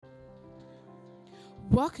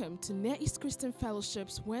Welcome to Near East Christian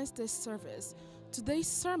Fellowship's Wednesday service. Today's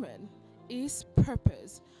sermon is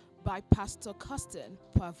Purpose by Pastor Coston,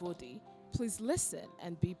 Pwavodi. Please listen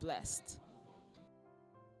and be blessed.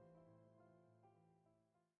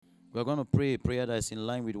 We're going to pray a prayer that is in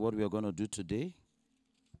line with what we are going to do today.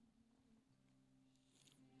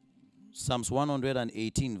 Psalms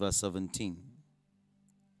 118 verse 17.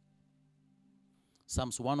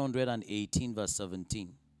 Psalms 118 verse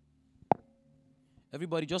 17.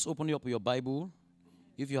 Everybody just open up your Bible.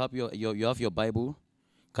 If you have your Bible,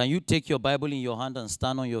 can you take your Bible in your hand and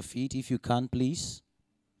stand on your feet if you can, please?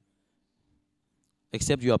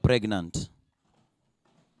 Except you are pregnant.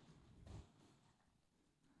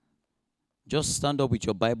 Just stand up with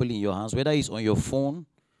your Bible in your hands, whether it's on your phone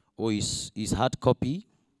or is hard copy.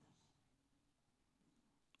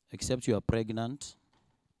 Except you are pregnant.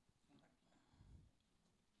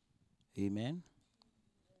 Amen.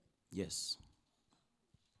 Yes.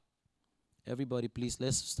 Everybody, please,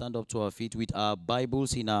 let's stand up to our feet with our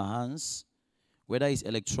Bibles in our hands, whether it's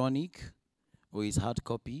electronic or it's hard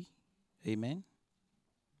copy. Amen.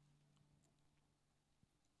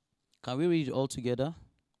 Can we read it all together?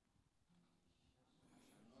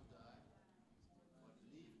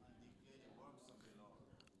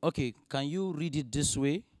 Okay, can you read it this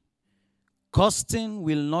way? Coston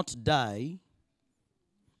will not die,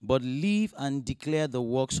 but live and declare the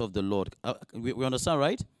works of the Lord. We understand,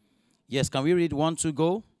 right? Yes, can we read 1, 2,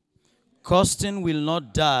 go? Coston will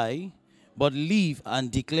not die, but live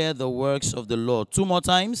and declare the works of the Lord. 2 more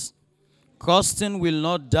times. Coston will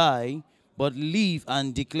not die, but live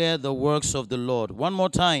and declare the works of the Lord. 1 more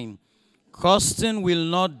time. Coston will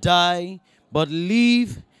not die, but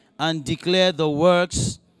live and declare the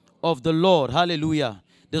works of the Lord. Hallelujah.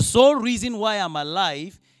 The sole reason why I'm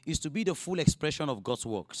alive is to be the full expression of God's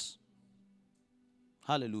works.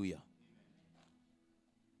 Hallelujah.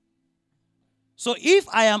 So if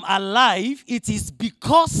I am alive, it is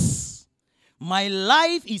because my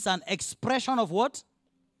life is an expression of what?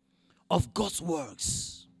 Of God's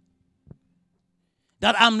works.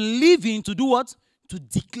 That I'm living to do what? To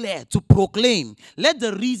declare, to proclaim. Let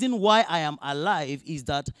the reason why I am alive is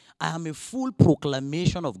that I am a full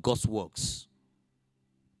proclamation of God's works.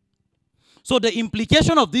 So the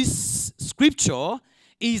implication of this scripture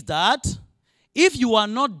is that if you are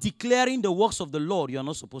not declaring the works of the Lord, you are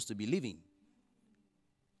not supposed to be living.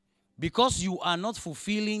 Because you are not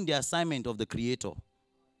fulfilling the assignment of the Creator.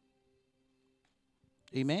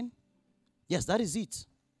 Amen? Yes, that is it.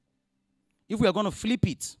 If we are going to flip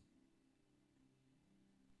it,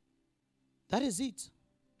 that is it.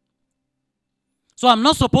 So I'm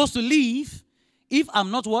not supposed to live if I'm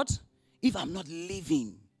not what? If I'm not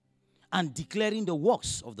living and declaring the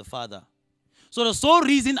works of the Father. So the sole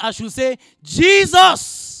reason I should say,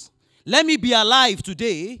 Jesus, let me be alive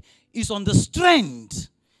today, is on the strength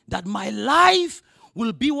that my life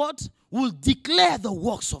will be what? Will declare the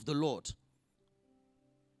works of the Lord.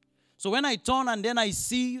 So when I turn and then I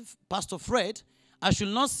see Pastor Fred, I should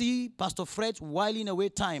not see Pastor Fred whiling away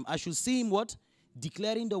time. I should see him what?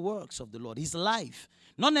 Declaring the works of the Lord. His life.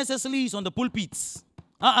 Not necessarily he's on the pulpits.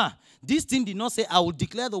 This thing did not say, I will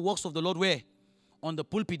declare the works of the Lord where? On the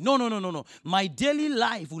pulpit. No. My daily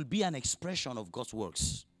life will be an expression of God's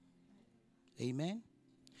works. Amen.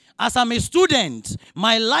 As I'm a student,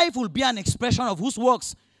 my life will be an expression of whose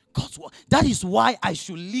works? God's work. That is why I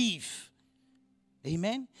should live.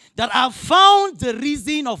 Amen. That I've found the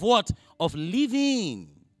reason of what? Of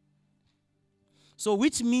living. So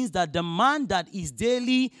which means that the man that is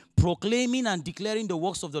daily proclaiming and declaring the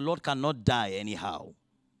works of the Lord cannot die anyhow.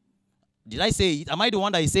 Did I say it? Am I the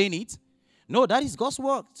one that is saying it? No, that is God's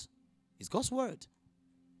word. It's God's word.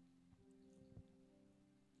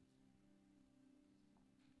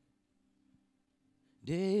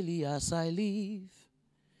 Daily as I live,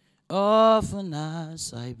 often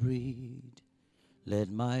as I breathe, let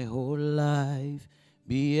my whole life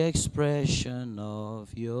be expression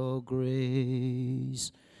of your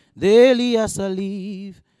grace. Daily as I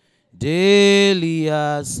live,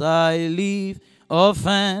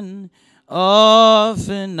 often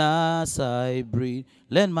as I breathe,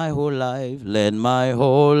 let my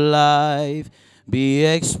whole life be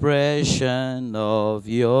expression of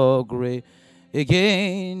your grace.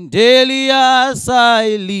 Again, daily as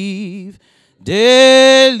I live,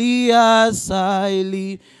 often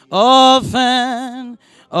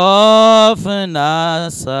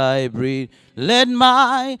as I breathe, let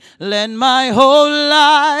my whole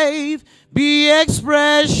life be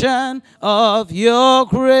expression of your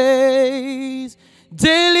grace.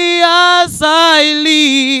 Daily as I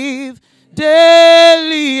live,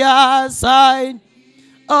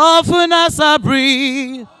 Often as I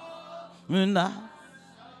breathe,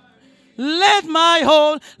 let my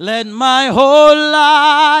whole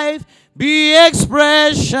life be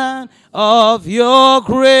expression of your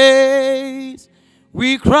grace.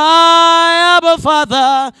 We cry, Abba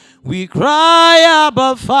Father. We cry,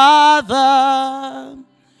 Abba Father.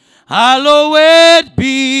 Hallowed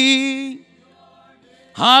be.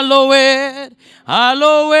 Hallowed.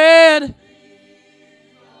 Hallowed.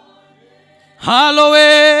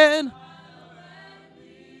 Hallowed.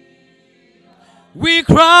 We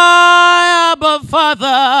cry, Abba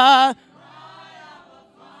Father.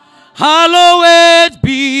 Hallowed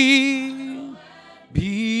be.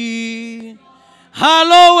 Be.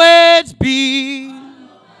 Hallowed be.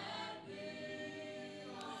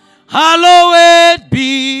 Hallowed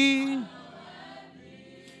be.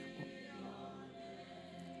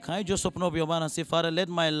 Can you just open up your mouth and say, Father, let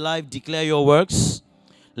my life declare your works.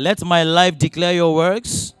 Let my life declare your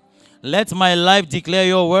works. Let my life declare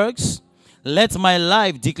your works. Let my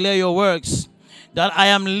life declare your works. That I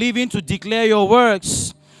am living to declare your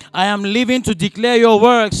works. I am living to declare your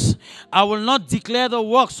works. I will not declare the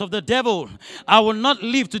works of the devil. I will not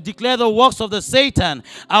live to declare the works of the Satan.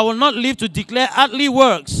 I will not live to declare earthly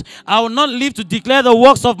works. I will not live to declare the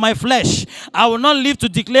works of my flesh. I will not live to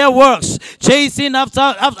declare works, chasing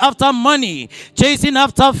after money, chasing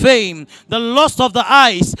after fame, the lust of the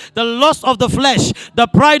eyes, the lust of the flesh, the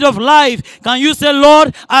pride of life. Can you say,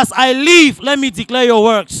 Lord, as I live, let me declare your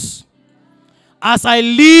works. As I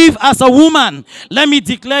live as a woman, let me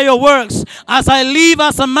declare your works. As I live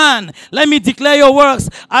as a man, let me declare your works.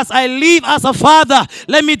 As I live as a father,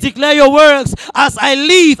 let me declare your works. As I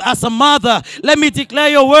live as a mother, let me declare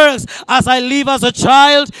your works. As I live as a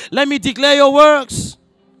child, let me declare your works.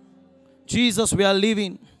 Jesus, we are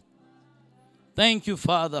living. Thank you,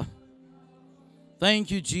 Father. Thank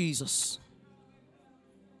you, Jesus.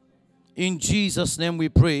 In Jesus' name we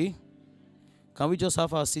pray. Can we just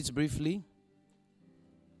have our seats briefly?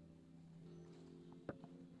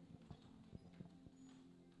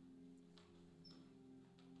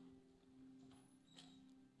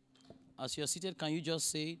 As you're seated, can you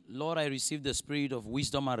just say, Lord, I receive the spirit of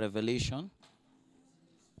wisdom and revelation.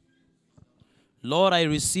 Lord, I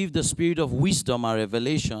receive the spirit of wisdom and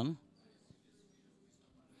revelation.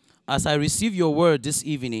 As I receive your word this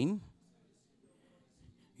evening,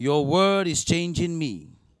 your word is changing me,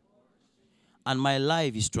 and my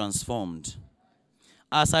life is transformed.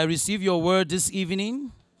 As I receive your word this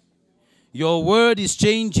evening, your word is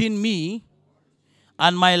changing me,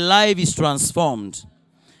 and my life is transformed.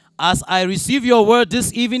 As I receive your word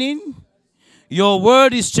this evening, your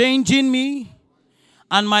word is changing me,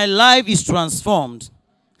 and my life is transformed.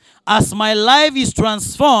 As my life is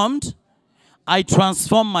transformed, I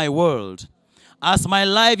transform my world. As my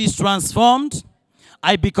life is transformed,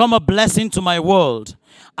 I become a blessing to my world.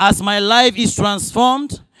 As my life is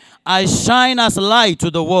transformed, I shine as light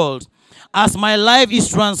to the world. As my life is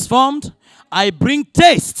transformed, I bring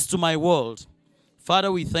taste to my world.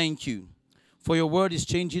 Father, we thank you for your word is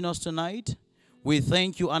changing us tonight. We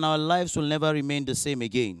thank you, and our lives will never remain the same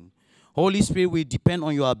again. Holy Spirit, we depend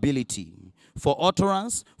on your ability for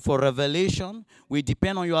utterance, for revelation. We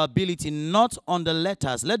depend on your ability, not on the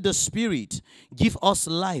letters. Let the Spirit give us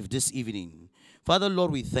life this evening. Father,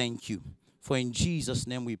 Lord, we thank you. For in Jesus'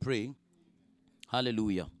 name we pray.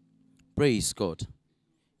 Hallelujah. Praise God.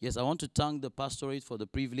 Yes, I want to thank the pastorate for the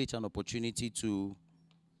privilege and opportunity to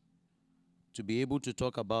be able to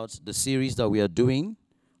talk about the series that we are doing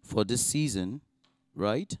for this season,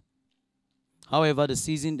 right? However, the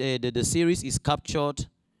series is captured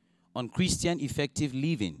on Christian effective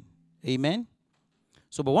living. Amen?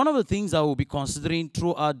 So, but one of the things I will be considering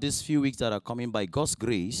throughout these few weeks that are coming by God's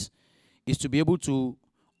grace is to be able to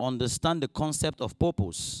understand the concept of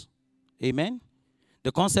purpose. Amen?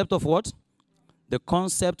 The concept of what? The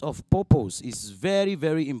concept of purpose is very,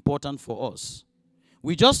 very important for us.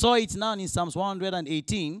 We just saw it now in Psalms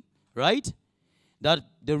 118, right? That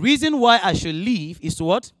the reason why I should live is to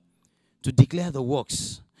what? To declare the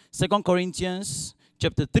works. 2 Corinthians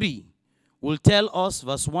chapter 3 will tell us,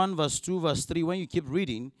 verse 1, verse 2, verse 3, when you keep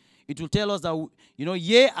reading, it will tell us that,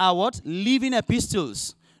 ye are what? Living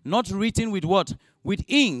epistles, not written with what? With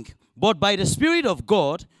ink, but by the Spirit of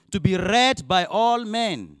God, to be read by all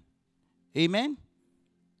men. Amen?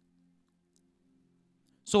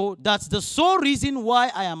 So that's the sole reason why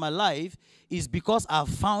I am alive, is because I've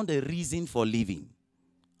found a reason for living.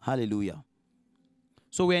 Hallelujah.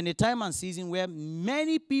 So we're in a time and season where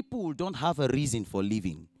many people don't have a reason for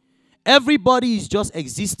living. Everybody is just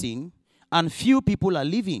existing, and few people are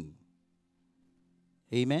living.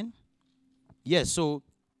 Amen? Yes, so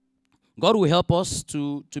God will help us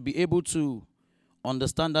to be able to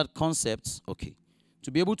understand that concept. Okay.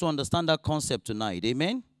 To be able to understand that concept tonight.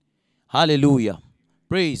 Amen. Hallelujah.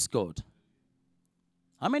 Praise God.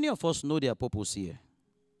 How many of us know their purpose here?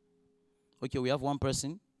 Okay, we have one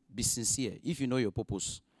person. Be sincere if you know your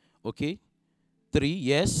purpose. Okay? 3,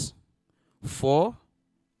 yes. 4,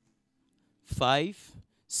 5,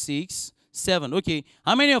 6, 7. Okay,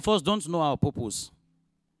 how many of us don't know our purpose?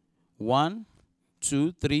 1,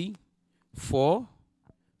 2, 3, 4,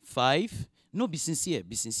 5. No, be sincere,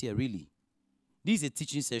 really. This is a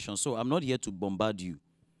teaching session, so I'm not here to bombard you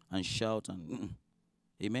and shout and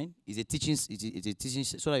amen. It's a teaching. It's a teaching,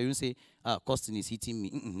 so that you don't say, Coston is hitting me.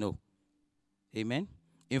 No, amen.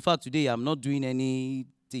 In fact, today I'm not doing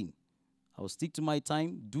anything. I'll stick to my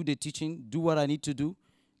time, do the teaching, do what I need to do.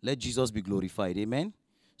 Let Jesus be glorified, amen.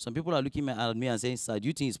 Some people are looking at me and saying, "Sir, do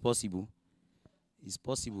you think it's possible?" It's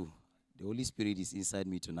possible. The Holy Spirit is inside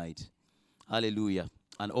me tonight. Hallelujah,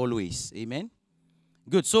 and always, amen.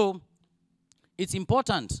 Good. So it's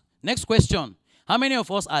important. Next question. How many of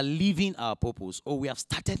us are living our purpose, or we have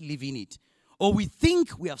started living it, or we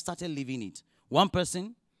think we have started living it? One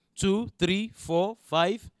person, 2, 3, 4,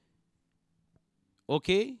 5.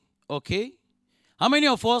 Okay. How many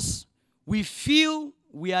of us, we feel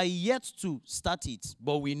we are yet to start it,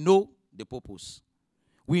 but we know the purpose?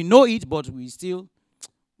 We know it, but we still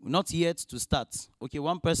not yet to start. Okay,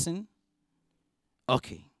 one person.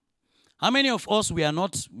 Okay. How many of us, we are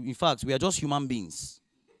not, in fact, we are just human beings?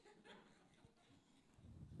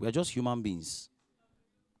 We are just human beings.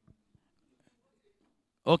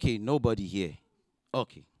 Okay, nobody here.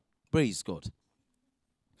 Okay, praise God.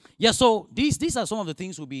 Yeah, so these are some of the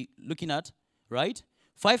things we'll be looking at, right?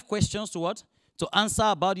 5 questions to what? To answer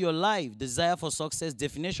about your life, desire for success,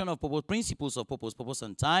 definition of purpose, principles of purpose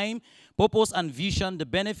and time, purpose and vision, the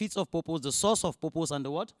benefits of purpose, the source of purpose, and the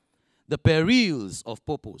what? The perils of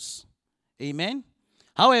purpose. Amen?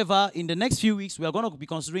 However, in the next few weeks, we are going to be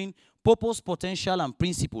considering purpose, potential, and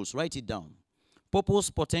principles. Write it down. Purpose,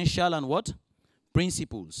 potential, and what?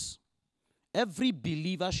 Principles. Every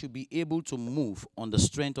believer should be able to move on the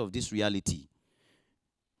strength of this reality.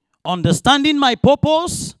 Understanding my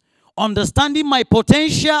purpose, understanding my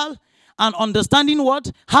potential, and understanding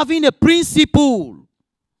what? Having a principle.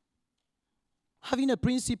 Having a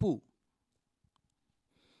principle.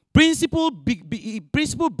 Principle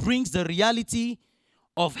brings the reality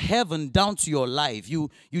of heaven down to your life. You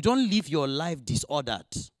don't live your life disordered.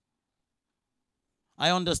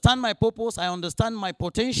 I understand my purpose, I understand my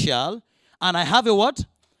potential, and I have a what?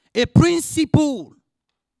 A principle.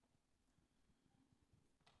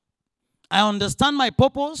 I understand my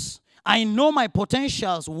purpose, I know my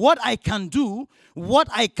potentials, what I can do, what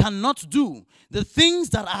I cannot do. The things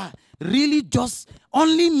that are really just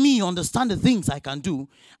only me understand the things I can do.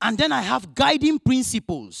 And then I have guiding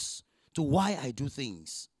principles to why I do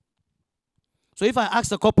things. So if I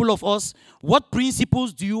ask a couple of us, what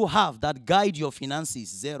principles do you have that guide your finances?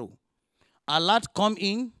 0. Alert come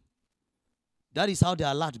in. That is how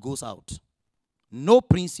the alert goes out. No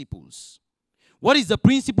principles. What is the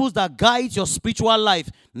principles that guide your spiritual life?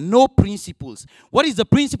 No principles. What is the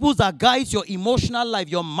principles that guide your emotional life,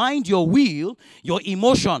 your mind, your will, your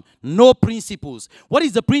emotion? No principles. What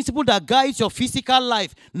is the principle that guides your physical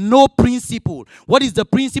life? No principle. What is the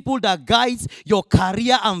principle that guides your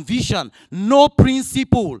career and vision? No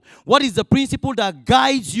principle. What is the principle that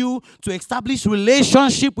guides you to establish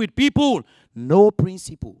relationship with people? No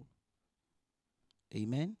principle.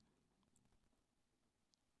 Amen.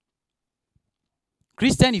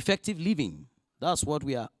 Christian effective living. That's what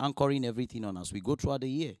we are anchoring everything on as we go throughout the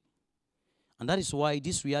year. And that is why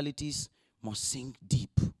these realities must sink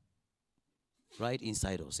deep right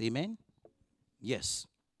inside us. Amen? Yes.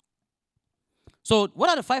 So what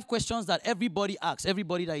are the 5 questions that everybody asks?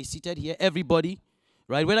 Everybody that is seated here, everybody,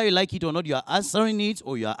 right? Whether you like it or not, you are answering it,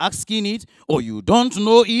 or you are asking it, or you don't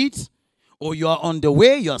know it, or you are on the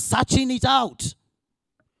way, you are searching it out.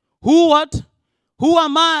 Who what? Who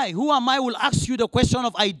am I? Who am I will ask you the question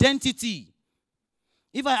of identity.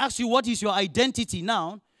 If I ask you what is your identity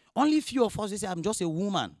now, only few of us will say, I'm just a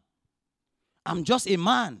woman. I'm just a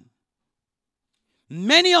man.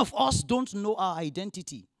 Many of us don't know our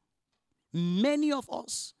identity. Many of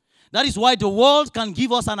us. That is why the world can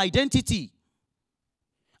give us an identity.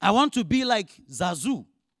 I want to be like Zazu.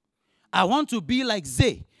 I want to be like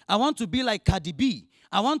Zay. I want to be like Cardi B.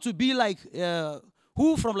 I want to be like...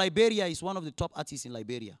 who from Liberia is one of the top artists in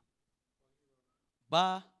Liberia?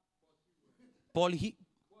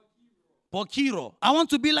 Pokiro. I want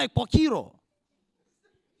to be like Pokiro.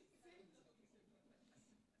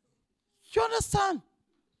 You understand?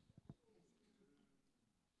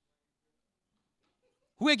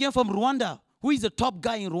 Who again from Rwanda? Who is the top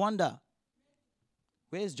guy in Rwanda?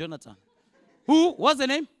 Where is Jonathan? Who? What's the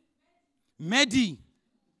name? Mehdi.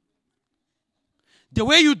 The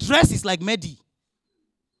way you dress is like Mehdi.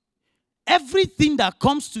 Everything that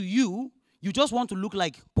comes to you, you just want to look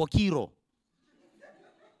like Pokiro.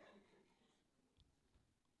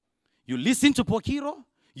 You listen to Pokiro.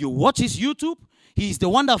 You watch his YouTube. He's the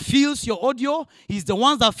one that feels your audio. He's the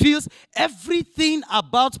one that feels everything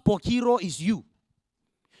about Pokiro is you.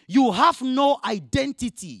 You have no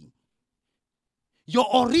identity. Your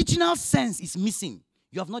original sense is missing.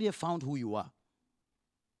 You have not yet found who you are.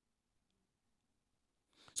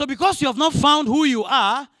 So because you have not found who you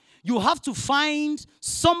are, you have to find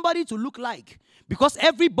somebody to look like. Because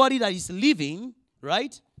everybody that is living,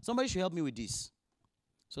 right? Somebody should help me with this.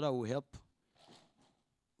 So that will help.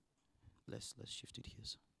 Let's shift it here.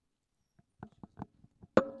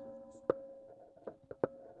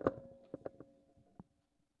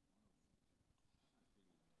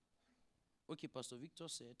 Okay, Pastor Victor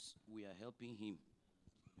said we are helping him.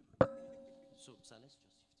 So, sir, let's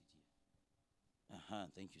just shift it here.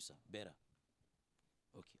 Thank you, sir. Better.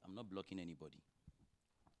 Okay, I'm not blocking anybody.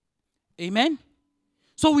 Amen?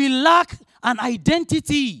 So we lack an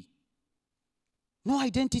identity. No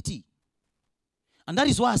identity. And that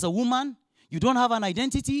is why as a woman, you don't have an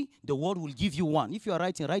identity, the world will give you one. If you are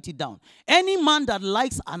writing, write it down. Any man that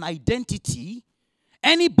likes an identity,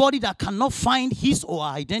 anybody that cannot find his or her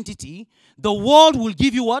identity, the world will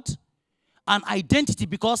give you what? An identity,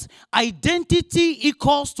 because identity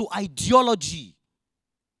equals to ideology.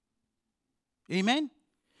 Amen?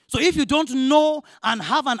 So if you don't know and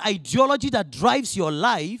have an ideology that drives your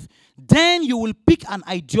life, then you will pick an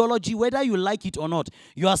ideology whether you like it or not.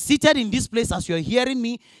 You are seated in this place as you're hearing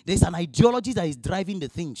me. There's an ideology that is driving the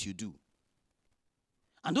things you do.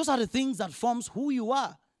 And those are the things that forms who you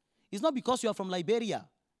are. It's not because you are from Liberia.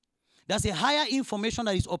 There's a higher information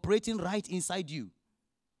that is operating right inside you.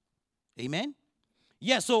 Amen?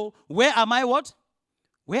 Yeah, so where am I what?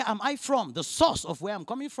 Where am I from? The source of where I'm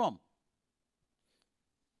coming from.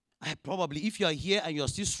 If you are here and you're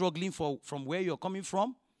still struggling from where you're coming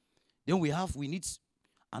from, then we need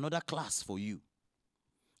another class for you.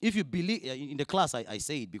 If you believe, in the class, I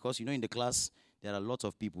say it because, in the class, there are lots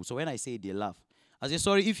of people. So when I say it, they laugh. I say,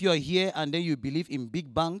 sorry, if you're here and then you believe in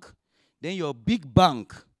Big Bang, then your Big Bang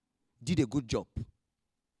did a good job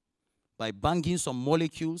by banging some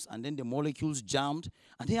molecules, and then the molecules jammed.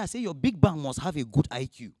 And then I say your Big Bang must have a good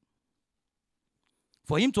IQ.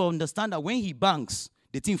 For him to understand that when he bangs,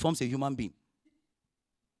 the thing forms a human being.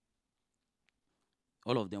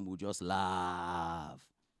 All of them will just laugh.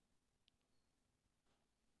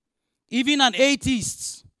 Even an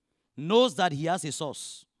atheist knows that he has a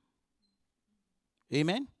source.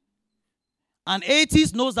 Amen? An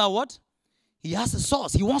atheist knows that what? He has a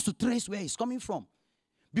source. He wants to trace where he's coming from.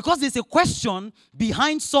 Because there's a question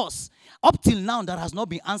behind source up till now that has not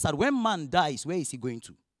been answered. When man dies, where is he going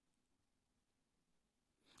to?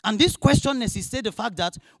 And this question necessitates the fact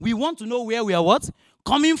that we want to know where we are what?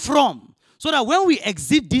 Coming from. So that when we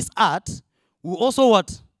exit this earth, we also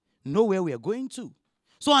what? Know where we are going to.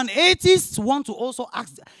 So an atheist wants to also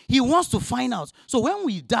ask, he wants to find out. So when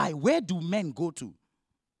we die, where do men go to?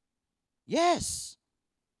 Yes.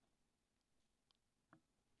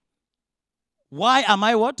 Why am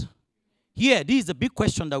I what? Here, this is a big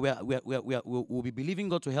question that we'll be believing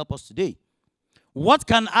God to help us today. What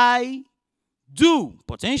can I do?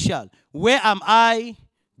 Potential. Where am I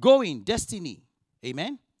going? Destiny.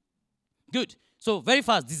 Amen? Good. So very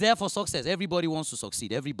fast, desire for success. Everybody wants to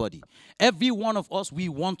succeed. Everybody. Every one of us, we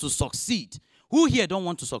want to succeed. Who here don't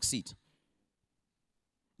want to succeed?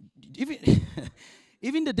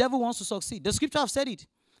 Even the devil wants to succeed. The scripture have said it.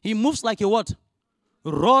 He moves like a what?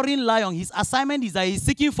 Roaring lion. His assignment is that he's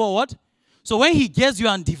seeking for what? So when he gets you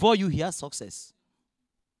and devour you, he has success.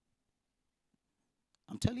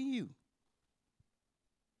 I'm telling you.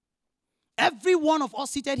 Every one of us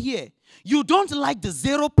seated here, you don't like the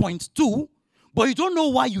 0.2, but you don't know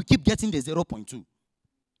why you keep getting the 0.2.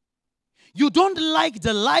 You don't like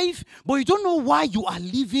the life, but you don't know why you are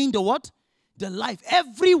living the what? The life.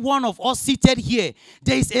 Every one of us seated here,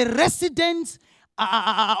 there is a resident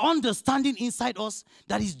understanding inside us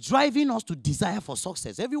that is driving us to desire for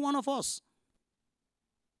success. Every one of us.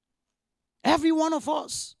 Every one of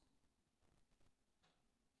us.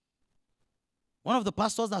 One of the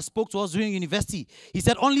pastors that spoke to us during university, he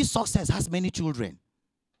said only success has many children.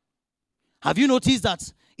 Have you noticed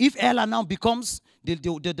that if Ella now becomes the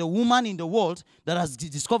woman in the world that has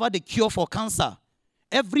discovered the cure for cancer,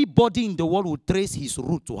 everybody in the world will trace his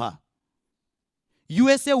root to her.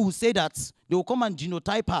 USA will say that they will come and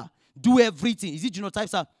genotype her do everything. Is it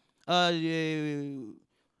genotypes?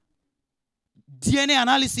 DNA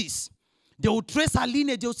analysis. They will trace her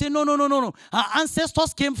lineage. They will say, no, no, no, no, no. Her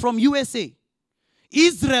ancestors came from USA.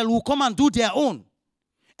 Israel will come and do their own.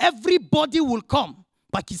 Everybody will come.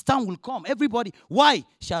 Pakistan will come. Everybody. Why?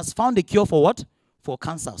 She has found a cure for what? For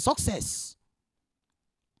cancer. Success.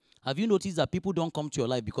 Have you noticed that people don't come to your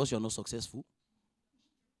life because you're not successful?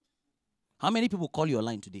 How many people call your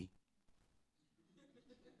line today?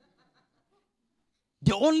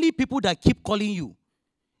 The only people that keep calling you,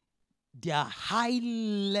 they are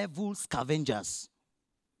high-level scavengers.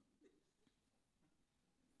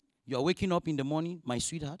 You are waking up in the morning, my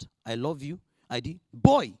sweetheart, I love you, I did.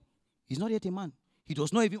 Boy, he's not yet a man. He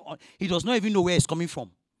does not even know where he's coming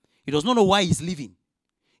from. He does not know why he's living.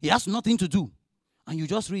 He has nothing to do. And you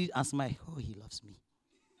just read and smile, oh, he loves me.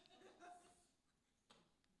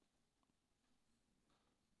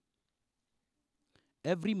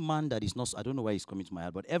 Every man that is not, I don't know why he's coming to my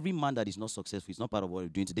heart, but every man that is not successful is not part of what we're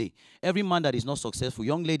doing today. Every man that is not successful,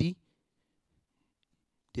 young lady,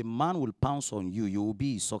 the man will pounce on you. You will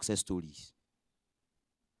be his success stories.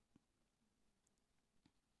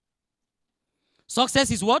 Success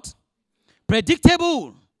is what?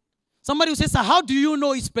 Predictable. Somebody will say, sir, how do you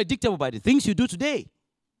know it's predictable? By the things you do today.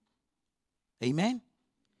 Amen?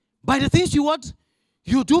 By the things you what?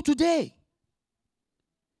 You do today.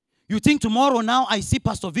 You think tomorrow now I see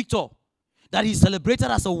Pastor Victor, that he's celebrated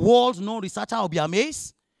as a world-known researcher, I'll be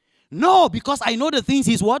amazed? No, because I know the things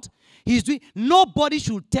he's what? He's doing. Nobody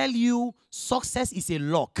should tell you success is a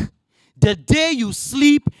luck. The day you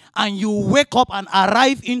sleep and you wake up and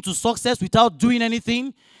arrive into success without doing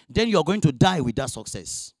anything, then you're going to die with that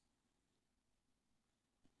success.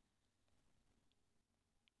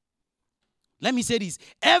 Let me say this.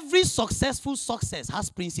 Every successful success has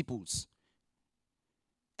principles.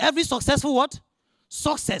 Every successful what?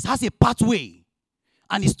 Success has a pathway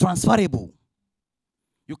and is transferable.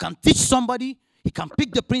 You can teach somebody, he can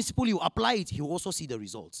pick the principle, you apply it, he will also see the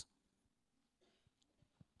results.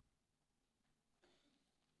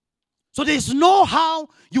 So there is no how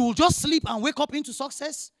you will just sleep and wake up into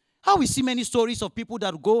success. How we see many stories of people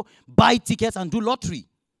that go buy tickets and do lottery.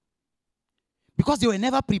 Because they were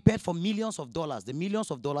never prepared for millions of dollars. The millions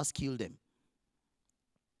of dollars killed them.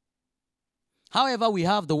 However,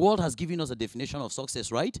 the world has given us a definition of success,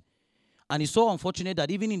 right? And it's so unfortunate that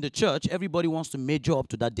even in the church, everybody wants to measure up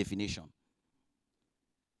to that definition.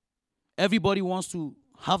 Everybody wants to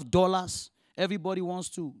have dollars. Everybody wants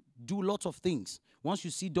to do lots of things. Once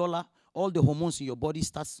you see dollar, all the hormones in your body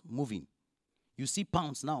starts moving. You see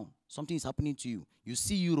pounds now, something is happening to you. You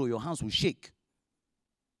see euro, your hands will shake.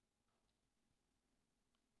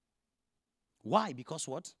 Why? Because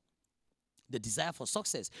what? The desire for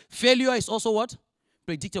success. Failure is also what?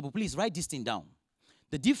 Predictable. Please write this thing down.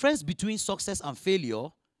 The difference between success and failure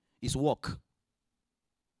is work.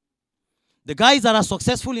 The guys that are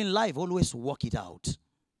successful in life always work it out.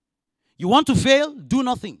 You want to fail? Do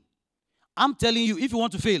nothing. I'm telling you, if you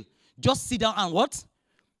want to fail, just sit down and what?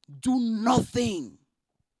 Do nothing.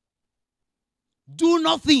 Do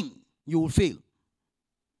nothing. You will fail.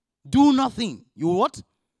 Do nothing. You will what?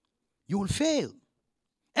 You will fail.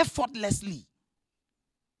 Effortlessly.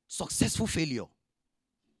 Successful failure.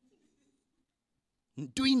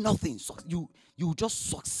 Doing nothing. You just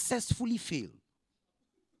successfully fail.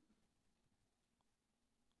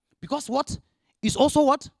 Because what? It's also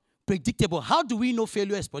what? Predictable. How do we know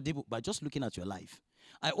failure is predictable? By just looking at your life.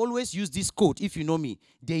 I always use this quote, if you know me.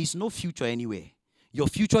 There is no future anywhere. Your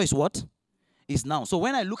future is what? Is now. So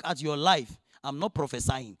when I look at your life, I'm not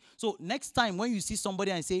prophesying. So next time when you see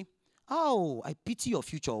somebody and say, oh, I pity your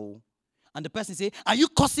future. And the person say, are you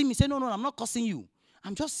cursing me? Say, no, I'm not cursing you.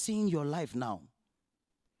 I'm just seeing your life now.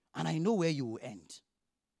 And I know where you will end.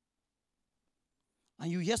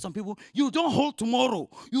 And you hear some people, you don't hold tomorrow.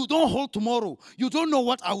 You don't hold tomorrow. You don't know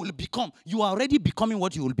what I will become. You are already becoming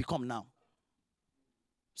what you will become now.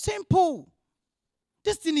 Simple.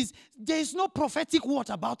 This thing is, there is no prophetic word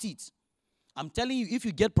about it. I'm telling you, if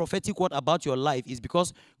you get prophetic word about your life, it's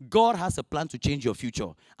because God has a plan to change your future.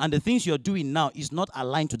 And the things you're doing now is not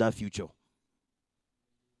aligned to that future.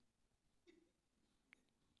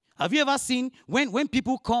 Have you ever seen when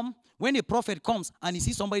people come, when a prophet comes and he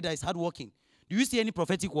sees somebody that is hardworking, do you see any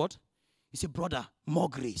prophetic word? He say, brother, more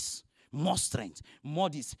grace, more strength, more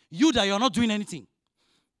this. You that you're not doing anything.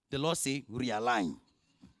 The Lord say, realign.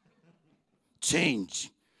 Change.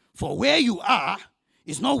 For where you are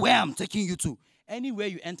is not where I'm taking you to. Anywhere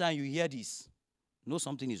you enter and you hear this, know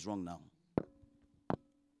something is wrong now.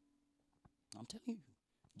 I'm telling you.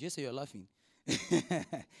 Just say you're laughing.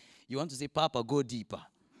 You want to say, Papa, go deeper.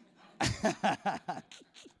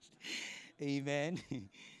 Amen.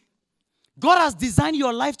 God has designed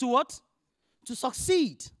your life to what? To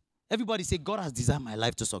succeed. Everybody say, God has designed my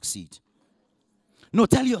life to succeed. No,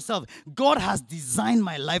 tell yourself, God has designed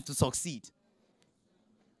my life to succeed.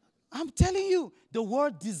 I'm telling you, the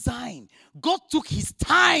word design. God took his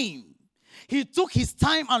time. He took his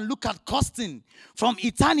time and looked at Coston from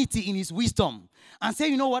eternity in his wisdom and said,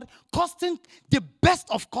 you know what? Coston, the best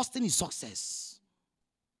of Coston is success.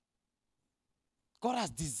 God has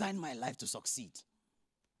designed my life to succeed.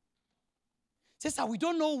 Sister, we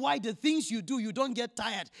don't know why the things you do, you don't get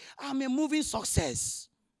tired. I'm a moving success.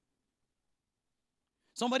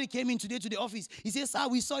 Somebody came in today to the office. He says, sir,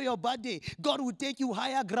 we saw your birthday. God will take you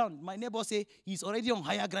higher ground. My neighbor said, he's already on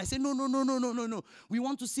higher ground. I said, no. We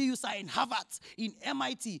want to see you, sir, in Harvard, in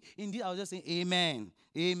MIT. Indeed, I was just saying, amen,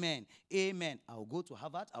 amen, amen. I'll go to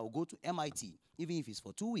Harvard. I'll go to MIT. Even if it's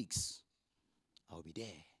for 2 weeks, I'll be there.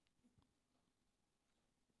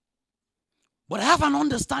 But I have an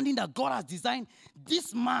understanding that God has designed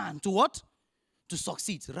this man to what? To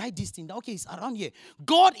succeed. Write this thing down. Okay, it's around here.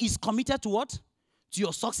 God is committed to what? To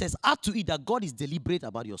your success. Add to it that God is deliberate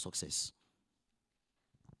about your success.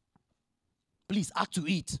 Please add to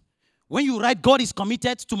it. When you write God is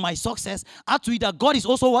committed to my success, add to it that God is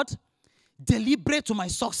also what? Deliberate to my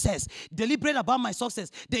success. Deliberate about my success.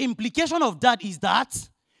 The implication of that is that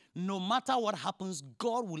no matter what happens,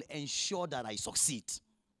 God will ensure that I succeed.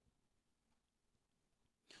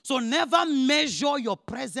 So never measure your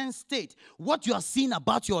present state, what you are seeing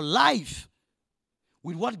about your life,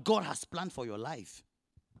 with what God has planned for your life.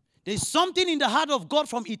 There's something in the heart of God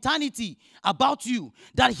from eternity about you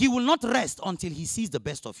that he will not rest until he sees the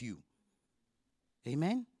best of you.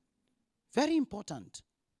 Amen? Very important.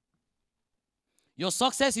 Your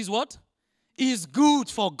success is what? Is good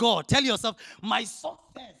for God. Tell yourself, my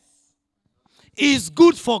success is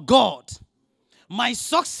good for God. My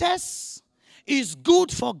success is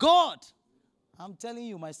good for God. I'm telling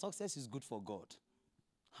you, my success is good for God.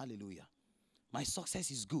 Hallelujah. My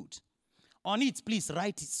success is good. On it, please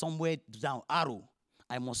write it somewhere down. Arrow.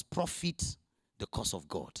 I must profit the cause of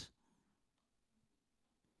God.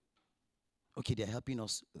 Okay, they're helping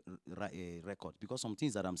us record. Because some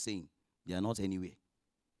things that I'm saying, they are not anywhere.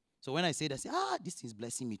 So when I say that, I say, this is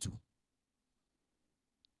blessing me too.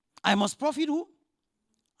 I must profit who?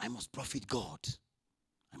 I must profit God.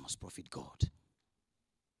 I must profit God.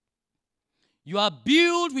 You are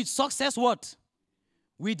built with success what?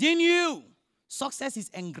 Within you. Success is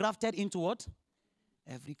engrafted into what?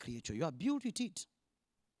 Every creature. You are built with it.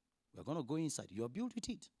 We're going to go inside. You are built with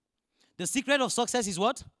it. The secret of success is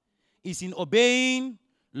what? Is in obeying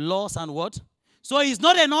laws and what? So it's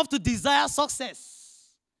not enough to desire success.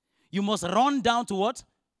 You must run down to what?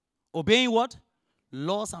 Obeying what?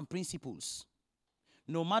 Laws and principles.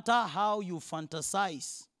 No matter how you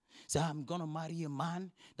fantasize. Say, I'm going to marry a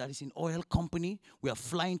man that is in oil company. We are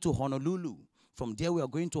flying to Honolulu. From there, we are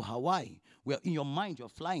going to Hawaii. We are in your mind, you're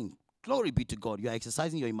flying. Glory be to God. You are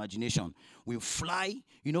exercising your imagination. We'll fly.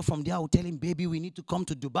 From there, I will tell him, baby, we need to come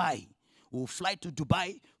to Dubai. We'll fly to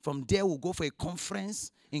Dubai. From there, we'll go for a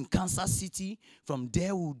conference in Kansas City. From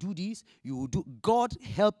there, we'll do this. You will do. God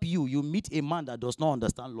help you. You meet a man that does not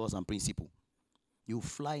understand laws and principle. You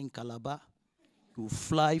fly in Calabar. You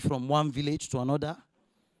fly from one village to another.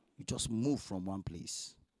 You just move from one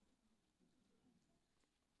place.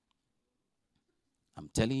 I'm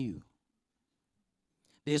telling you.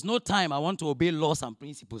 There's no time I want to obey laws and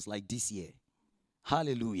principles like this year.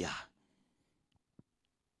 Hallelujah.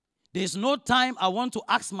 There's no time I want to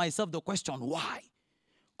ask myself the question, why?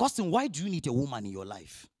 Coston, why do you need a woman in your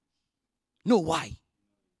life? No, why?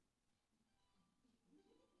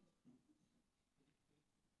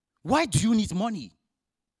 Why do you need money?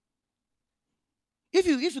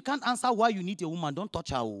 If you can't answer why you need a woman, don't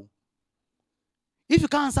touch her. If you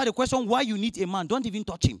can't answer the question why you need a man, don't even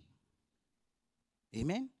touch him.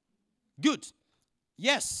 Amen? Good.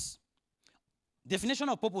 Yes. Definition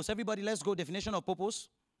of purpose. Everybody, let's go. Definition of purpose.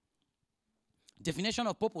 Definition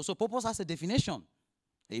of purpose. So purpose has a definition.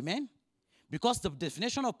 Amen? Because the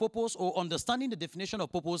definition of purpose or understanding the definition of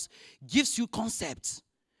purpose gives you concepts.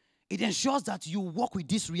 It ensures that you walk with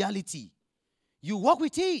this reality. You walk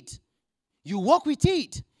with it. You walk with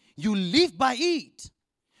it. You live by it.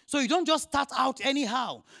 So you don't just start out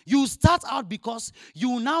anyhow. You start out because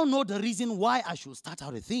you now know the reason why I should start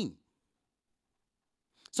out a thing.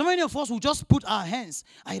 So many of us will just put our hands.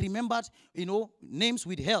 I remembered, names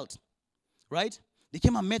with health, right? They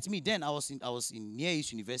came and met me. Then I was in Near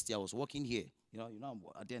East University. I was working here.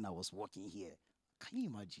 Then I was working here. Can you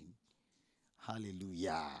imagine?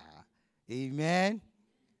 Hallelujah. Amen.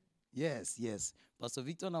 Yes, yes. Pastor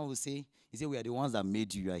Victor now will say, he said, we are the ones that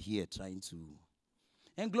made you. You are here trying to.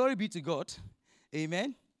 And glory be to God.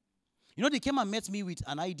 Amen. You know, they came and met me with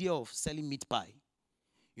an idea of selling meat pie.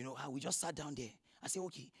 You know, we just sat down there. I said,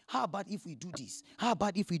 okay, how about if we do this? How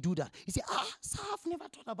about if we do that? He said, sir, I've never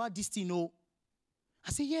thought about this thing, no.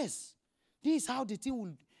 I said, yes. This is how the thing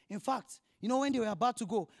will, in fact, you know, when they were about to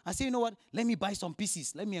go, I said, you know what? Let me buy some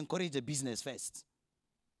pieces. Let me encourage the business first.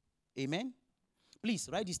 Amen. Please,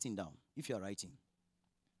 write this thing down if you are writing.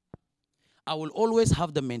 I will always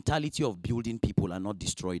have the mentality of building people and not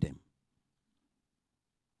destroy them.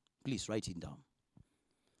 Please, write it down.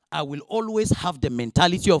 I will always have the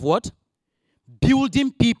mentality of what?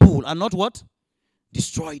 Building people and not what?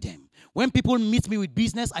 Destroy them. When people meet me with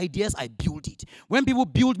business ideas, I build it. When people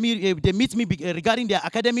they meet me regarding their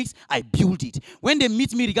academics, I build it. When they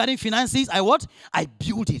meet me regarding finances, I what? I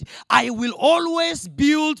build it. I will always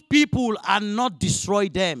build people and not destroy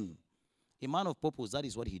them. A man of purpose, that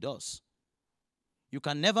is what he does. You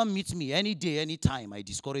can never meet me any day, any time I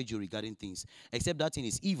discourage you regarding things, except that thing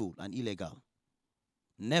is evil and illegal.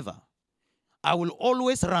 Never. I will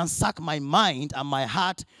always ransack my mind and my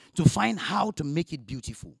heart to find how to make it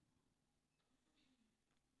beautiful.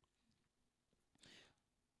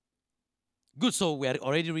 Good, so we are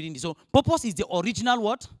already reading this. So purpose is the original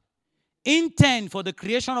what? Intent for the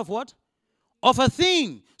creation of what? Of a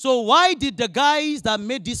thing. So why did the guys that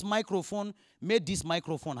made this microphone?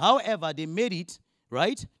 However, they made it,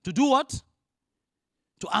 right? To do what?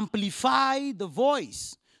 To amplify the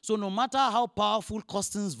voice. So no matter how powerful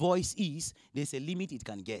Coston's voice is, there's a limit it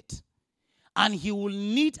can get. And he will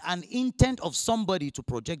need an intent of somebody to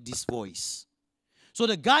project this voice. So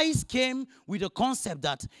the guys came with a concept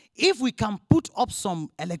that if we can put up some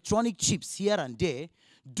electronic chips here and there,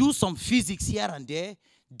 do some physics here and there,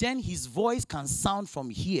 then his voice can sound from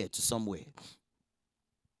here to somewhere.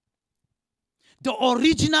 The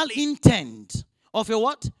original intent of a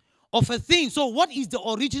what? Of a thing. So what is the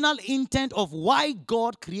original intent of why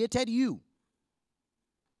God created you?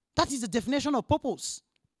 That is the definition of purpose.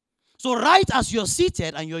 So right as you're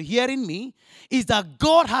seated and you're hearing me, is that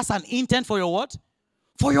God has an intent for your what?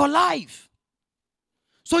 For your life.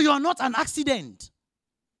 So you are not an accident.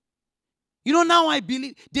 You know, now I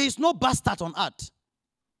believe there is no bastard on earth.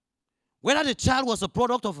 Whether the child was a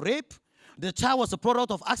product of rape, the child was a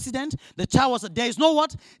product of accident, there is no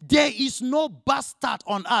what? There is no bastard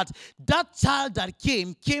on earth. That child that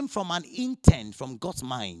came from an intent from God's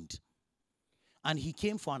mind. And he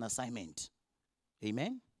came for an assignment.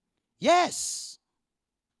 Amen? Yes.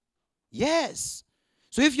 Yes.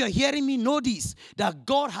 So if you're hearing me, know this, that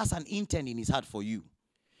God has an intent in his heart for you.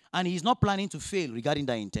 And he's not planning to fail regarding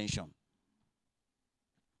that intention.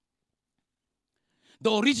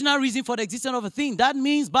 The original reason for the existence of a thing, that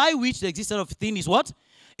means by which the existence of a thing is what?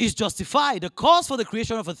 Is justified. The cause for the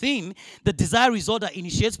creation of a thing, the desired result that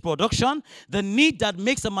initiates production, the need that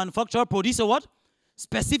makes a manufacturer produce a what?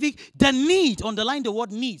 Specific. The need, underline the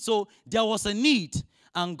word need. So there was a need,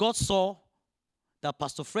 and God saw that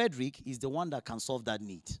Pastor Frederick is the one that can solve that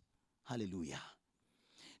need. Hallelujah.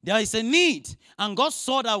 There is a need, and God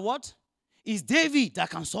saw that what? Is David that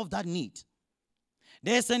can solve that need.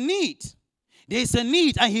 There's a need. There is a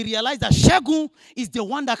need, and he realized that Shegun is the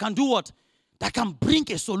one that can do what? That can bring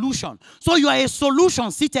a solution. So you are a solution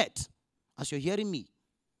seated. As you're hearing me.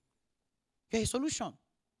 You're a solution.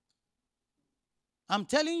 I'm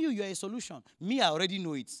telling you, you're a solution. Me, I already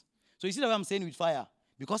know it. So you see what I'm saying with fire?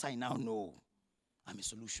 Because I now know I'm a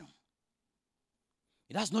solution.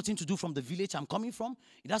 It has nothing to do from the village I'm coming from.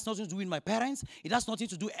 It has nothing to do with my parents. It has nothing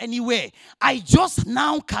to do anywhere. I just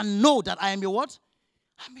now can know that I am a what?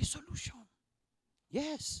 I'm a solution.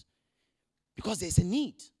 Yes. Because there's a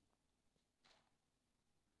need.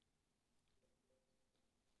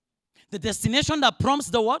 The destination that prompts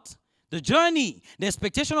the what? The journey. The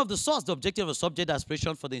expectation of the source. The objective of the subject. The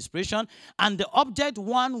aspiration for the inspiration. And the object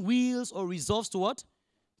one wills or resolves to what?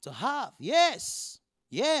 To have. Yes.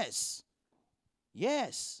 Yes.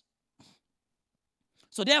 Yes.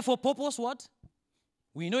 So therefore, purpose what?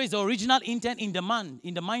 We know is the original intent in the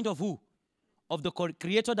mind of who? Of the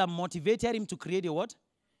creator that motivated him to create a what?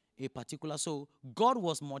 A particular. So God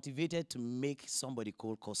was motivated to make somebody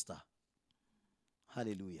called Costa.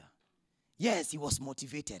 Hallelujah. Yes, he was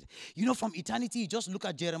motivated. You know, from eternity, just look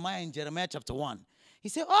at Jeremiah in Jeremiah chapter 1. He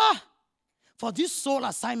said, for this sole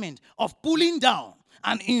assignment of pulling down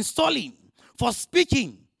and installing, for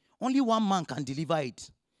speaking, only one man can deliver it.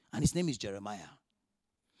 And his name is Jeremiah.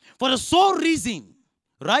 For the sole reason,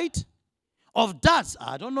 right? Of that,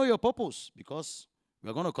 I don't know your purpose because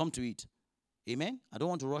we're going to come to it. Amen. I don't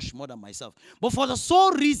want to rush more than myself. But for the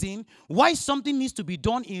sole reason why something needs to be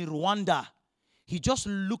done in Rwanda, he just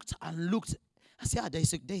looked and looked. I said,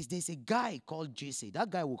 there's a guy called Jesse. That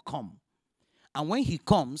guy will come. And when he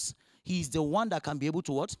comes, he's the one that can be able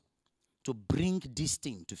to what? To bring this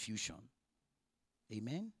thing to fusion.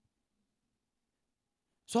 Amen.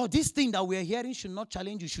 So this thing that we're hearing should not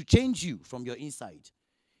challenge you. It should change you from your inside.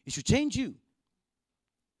 It should change you.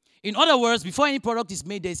 In other words, before any product is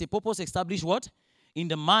made, there is a purpose established what? In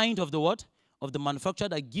the mind of the what? Of the manufacturer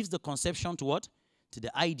that gives the conception to what? To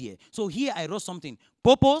the idea. So here I wrote something.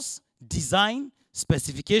 Purpose, design,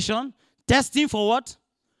 specification, testing for what?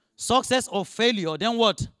 Success or failure. Then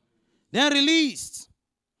what? Then released.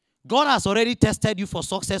 God has already tested you for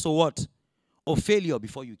success or what? Or failure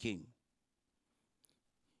before you came.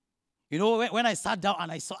 You know, when I sat down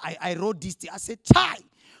and I wrote this thing, I said, Chai,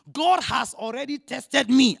 God has already tested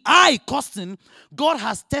me. Coston, God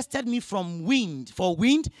has tested me from wind. For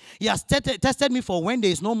wind, He has tested me for when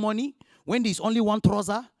there is no money, when there is only one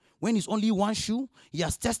trouser, when there's only one shoe. He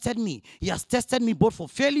has tested me. He has tested me both for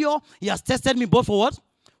failure. He has tested me both for what?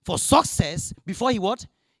 For success. Before He what?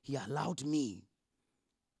 He allowed me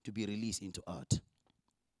to be released into earth.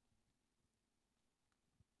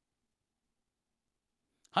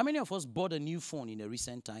 How many of us bought a new phone in a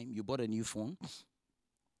recent time? You bought a new phone.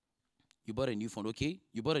 You bought a new phone, okay?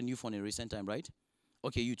 You bought a new phone in a recent time, right?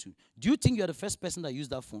 Okay, you too. Do you think you're the first person that used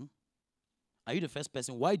that phone? Are you the first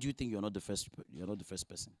person? Why do you think you're not the first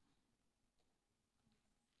person?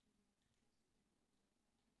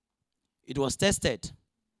 It was tested,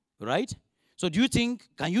 right? So do you think,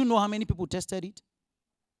 can you know how many people tested it?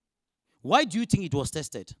 Why do you think it was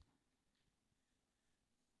tested?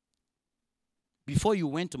 Before you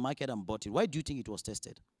went to market and bought it, why do you think it was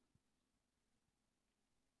tested?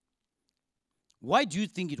 Why do you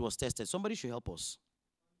think it was tested? Somebody should help us.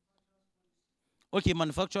 Okay,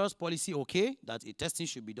 manufacturer's policy, okay, that a testing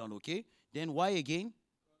should be done, okay. Then why again?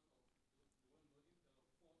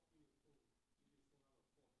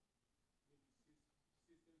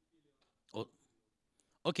 Oh,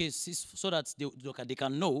 okay, so that they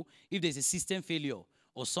can know if there's a system failure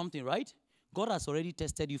or something, right? God has already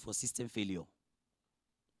tested you for system failure.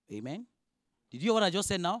 Amen? Did you hear what I just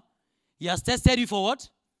said now? He has tested you for what?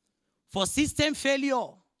 For system failure.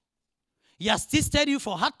 He has tested you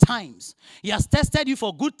for hard times. He has tested you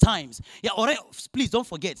for good times. Please don't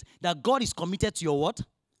forget that God is committed to your what?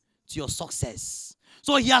 To your success.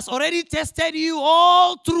 So He has already tested you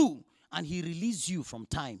all through. And He released you from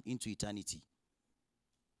time into eternity.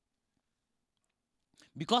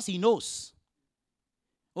 Because He knows.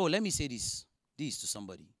 Oh, let me say this to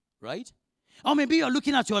somebody, right? Or maybe you're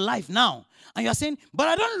looking at your life now and you're saying, but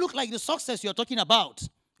I don't look like the success you're talking about,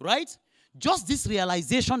 right? Just this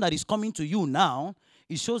realization that is coming to you now,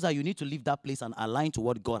 it shows that you need to leave that place and align to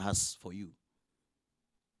what God has for you.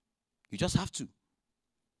 You just have to.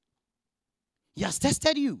 He has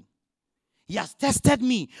tested you. He has tested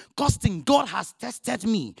me. Coston, God has tested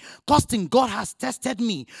me. Coston, God has tested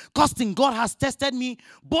me. Coston, God has tested me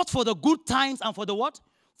both for the good times and for the what?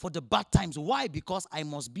 For the bad times. Why? Because I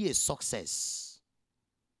must be a success.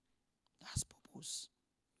 That's purpose.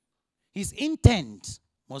 His intent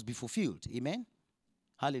must be fulfilled. Amen?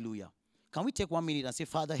 Hallelujah. Can we take 1 minute and say,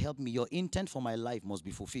 Father, help me. Your intent for my life must be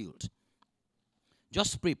fulfilled.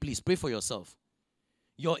 Just pray, please. Pray for yourself.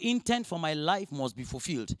 Your intent for my life must be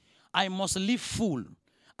fulfilled. I must live full.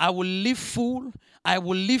 I will live full. I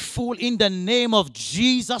will live full in the name of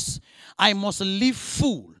Jesus. I must live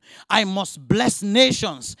full. I must bless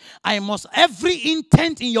nations. Every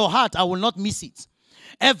intent in your heart, I will not miss it.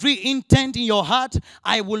 Every intent in your heart,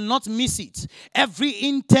 I will not miss it. Every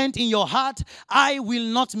intent in your heart, I will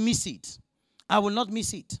not miss it. I will not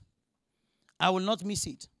miss it. I will not miss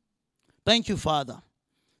it. Thank you, Father.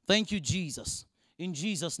 Thank you, Jesus. In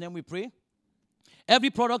Jesus' name we pray. Every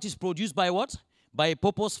product is produced by what? By a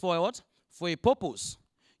purpose for what? For a purpose.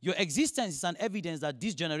 Your existence is an evidence that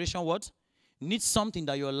this generation what? Needs something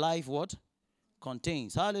that your life what?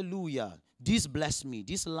 Contains. Hallelujah. This blessed me.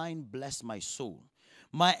 This line blessed my soul.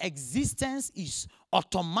 My existence is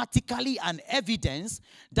automatically an evidence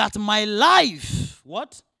that my life,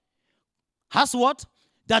 what? Has what?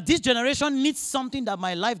 That this generation needs something that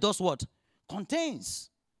my life does what? Contains.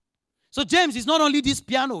 So James, it's not only this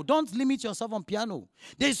piano. Don't limit yourself on piano.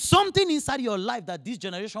 There's something inside your life that this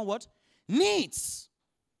generation what? Needs.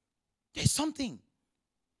 There's something.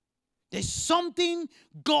 There's something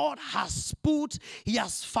God has put, He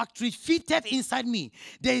has factory fitted inside me.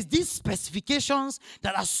 There's these specifications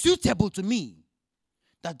that are suitable to me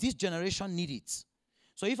that this generation needs it.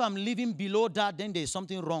 So if I'm living below that, then there's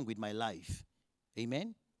something wrong with my life.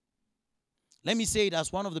 Amen? Let me say it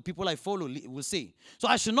as one of the people I follow will say. So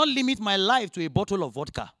I should not limit my life to a bottle of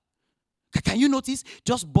vodka. Can you notice?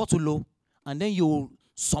 Just bottle, and then you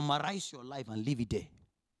summarize your life and leave it there.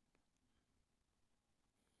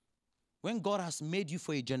 When God has made you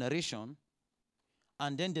for a generation,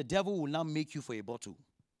 and then the devil will now make you for a bottle.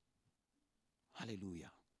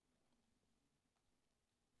 Hallelujah.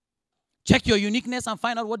 Check your uniqueness and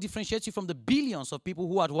find out what differentiates you from the billions of people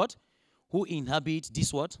who are what? Who inhabit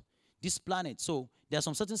this what? This planet. So there are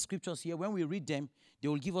some certain scriptures here. When we read them, they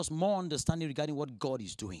will give us more understanding regarding what God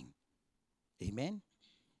is doing. Amen?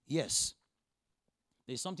 Yes.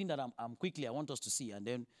 There's something that I want us to see, and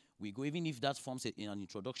then we go. Even if that forms in an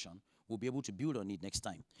introduction, we'll be able to build on it next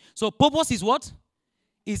time. So purpose is what?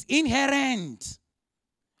 Is inherent.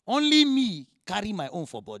 Only me carry my own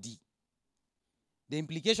for body. The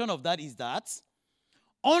implication of that is that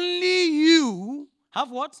only you have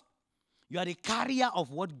what? You are the carrier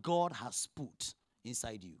of what God has put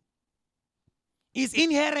inside you. It's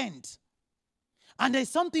inherent. And there's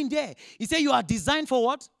something there. He said you are designed for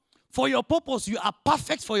what? For your purpose. You are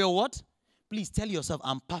perfect for your what? Please tell yourself,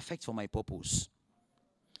 I'm perfect for my purpose.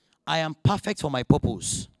 I am perfect for my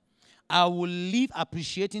purpose. I will live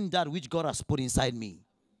appreciating that which God has put inside me.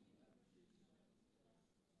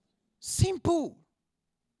 Simple.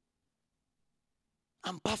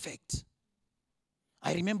 I'm perfect.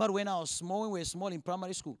 I remember when I was small, when we were small in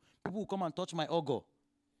primary school, people would come and touch my auger.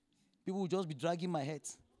 People would just be dragging my head.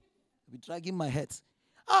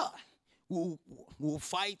 We'll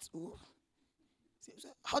fight.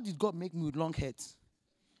 How did God make me with long head?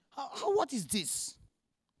 What is this?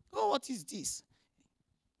 What is this?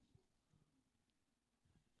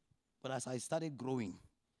 But as I started growing,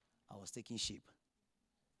 I was taking shape.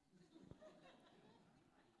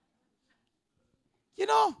 You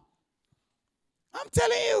know, I'm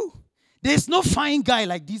telling you, there's no fine guy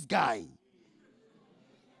like this guy.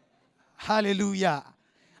 Hallelujah.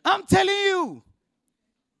 I'm telling you.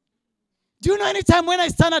 Do you know anytime when I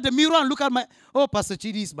stand at the mirror and look at Pastor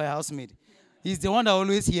Chidi is my housemate. He's the one that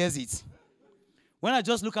always hears it. When I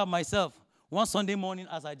just look at myself, one Sunday morning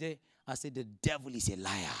as I did, I said, the devil is a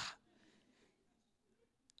liar.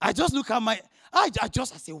 I just look at I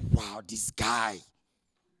say, wow, this guy.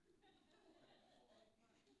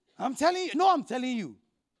 I'm telling you.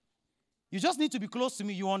 You just need to be close to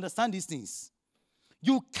me. You understand these things.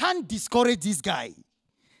 You can't discourage this guy.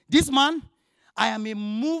 This man, I am a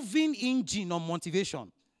moving engine of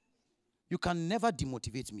motivation. You can never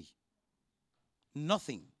demotivate me.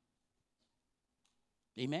 Nothing.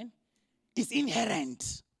 Amen? It's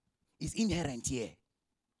inherent. It's inherent here.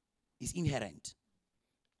 It's inherent.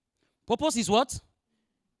 Purpose is what?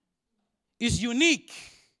 Is unique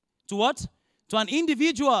to what? To an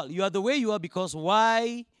individual. You are the way you are because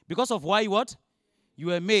why? Because of why what? You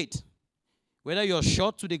were made. Whether you're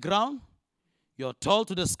short to the ground, you're tall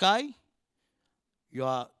to the sky, you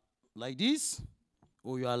are like this,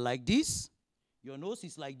 or you are like this, your nose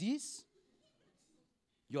is like this,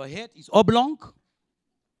 your head is oblong,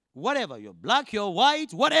 whatever, you're black, you're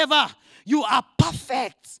white, whatever, you are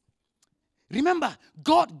perfect. Remember,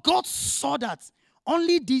 God saw that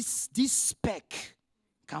only this speck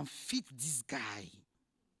can fit this guy.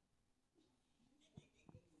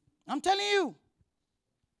 I'm telling you.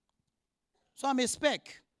 So I'm a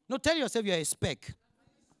speck. No, tell yourself you're a speck.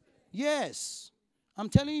 Yes. I'm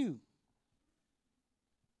telling you.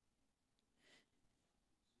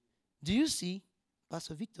 Do you see,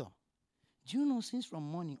 Pastor Victor? Do you know since from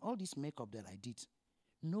morning, all this makeup that I did,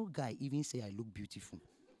 no guy even say I look beautiful.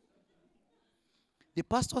 The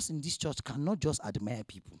pastors in this church cannot just admire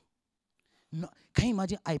people. No, can you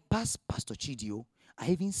imagine? I passed Pastor Chidio. I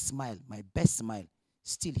even smiled, my best smile.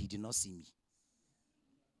 Still, he did not see me.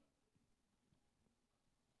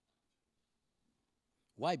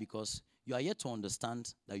 Why? Because you are yet to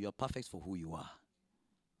understand that you are perfect for who you are.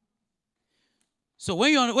 So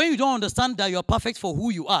when you don't understand that you are perfect for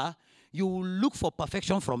who you are, you will look for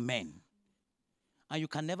perfection from men. And you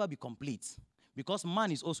can never be complete. Because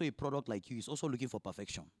man is also a product like you. He's also looking for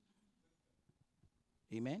perfection.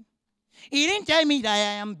 Amen? He didn't tell me that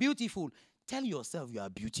I am beautiful. Tell yourself you are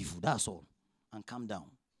beautiful. That's all. And calm down.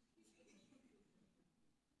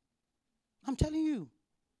 I'm telling you.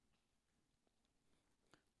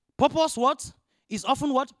 Purpose what? Is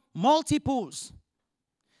often what? Multiples.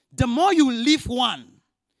 The more you live one,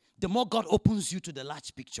 the more God opens you to the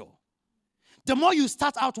large picture. The more you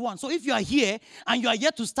start out one. So if you are here and you are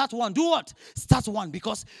yet to start one, do what? Start one,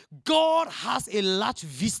 because God has a large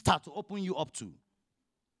vista to open you up to.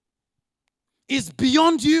 It's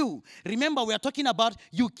beyond you. Remember, we are talking about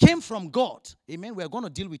you came from God. Amen. We are going to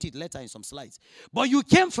deal with it later in some slides. But you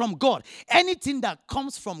came from God. Anything that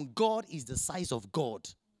comes from God is the size of God.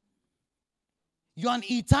 You're an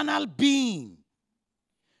eternal being.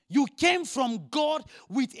 You came from God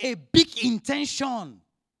with a big intention.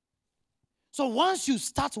 So once you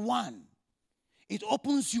start one, it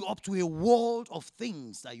opens you up to a world of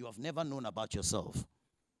things that you have never known about yourself.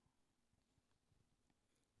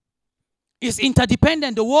 It's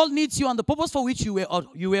interdependent. The world needs you, and the purpose for which you were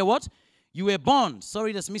what? You were born.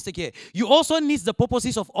 Sorry, there's a mistake here. You also need the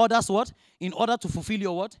purposes of others what? In order to fulfill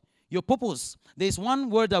your what? Your purpose. There's one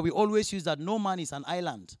word that we always use, that no man is an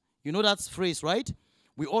island. You know that phrase, right?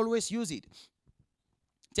 We always use it.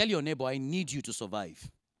 Tell your neighbor, I need you to survive.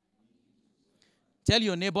 Tell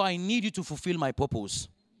your neighbor, I need you to fulfill my purpose.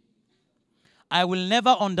 I will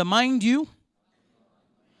never undermine you.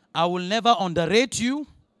 I will never underrate you.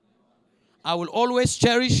 I will always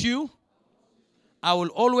cherish you. I will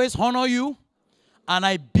always honor you. And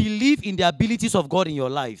I believe in the abilities of God in your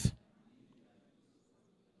life.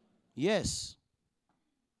 Yes.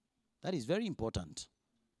 That is very important.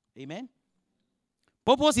 Amen.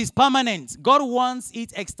 Purpose is permanent. God wants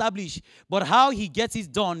it established. But how he gets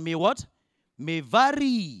it done may what? May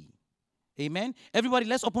vary. Amen. Everybody,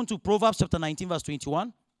 let's open to Proverbs chapter 19 verse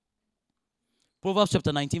 21. Proverbs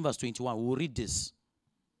chapter 19 verse 21. We'll read this.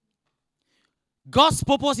 God's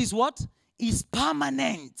purpose is what? Is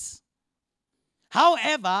permanent.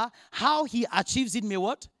 However, how he achieves it may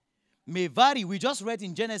what? May vary. We just read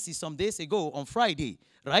in Genesis some days ago on Friday,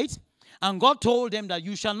 right? And God told them that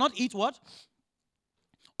you shall not eat what?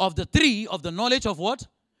 Of the tree of the knowledge of what?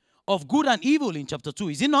 Of good and evil in chapter 2.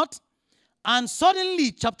 Is it not? And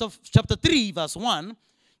suddenly chapter 3 verse 1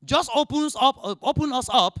 just open us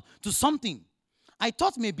up to something. I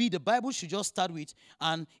thought maybe the Bible should just start with,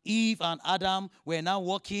 and Eve and Adam were now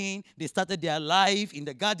walking. They started their life in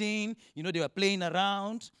the garden. They were playing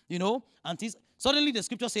around, until suddenly the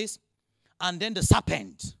scripture says, and then the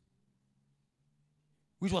serpent,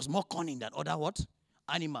 which was more cunning than other what?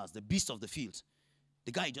 Animals, the beasts of the field.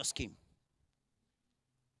 The guy just came.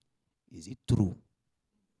 Is it true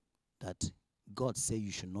that God said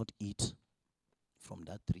you should not eat from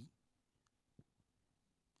that tree?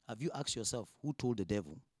 Have you asked yourself, who told the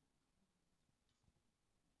devil?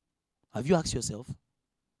 Have you asked yourself,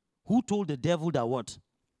 who told the devil that what?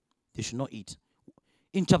 They should not eat.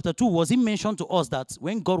 In chapter 2, was it mentioned to us that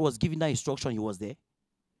when God was giving that instruction, he was there?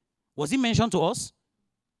 Was it mentioned to us?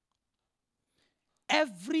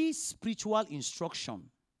 Every spiritual instruction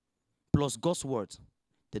plus God's word,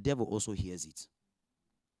 the devil also hears it.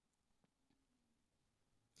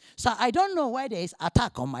 So I don't know why there is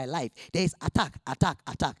attack on my life. There is attack.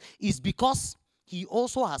 It's because he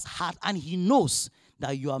also has heard and he knows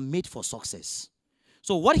that you are made for success.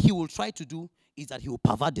 So what he will try to do is that he will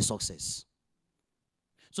pervert the success.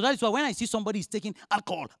 So that is why when I see somebody is taking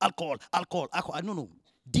alcohol, I don't know.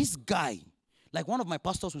 This guy, like one of my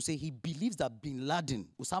pastors will say, he believes that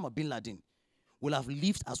Osama bin Laden, will have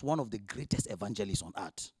lived as one of the greatest evangelists on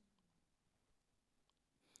earth.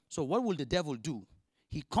 So what will the devil do?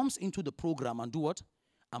 He comes into the program and do what?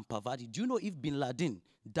 And pervert it. Do you know if bin Laden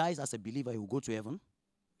dies as a believer, he will go to heaven?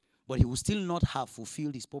 But he will still not have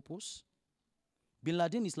fulfilled his purpose. Bin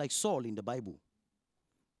Laden is like Saul in the Bible,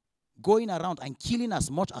 going around and killing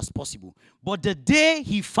as much as possible. But the day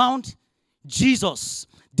he found Jesus,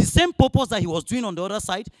 the same purpose that he was doing on the other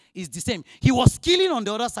side is the same. He was killing on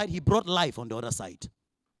the other side. He brought life on the other side.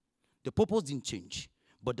 The purpose didn't change,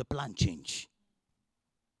 but the plan changed.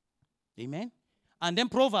 Amen? And then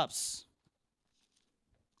Proverbs.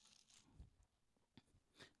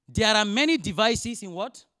 There are many devices in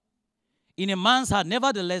what? In a man's heart.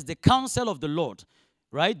 Nevertheless, the counsel of the Lord,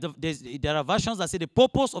 right? There are versions that say the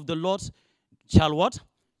purpose of the Lord shall what?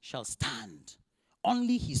 Shall stand.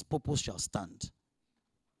 Only his purpose shall stand.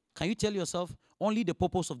 Can you tell yourself, only the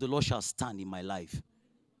purpose of the Lord shall stand in my life?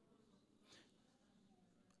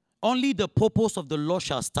 Only the purpose of the Lord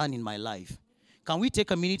shall stand in my life. Can we take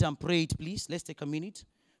a minute and pray it, please? Let's take a minute.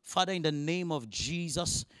 Father, in the name of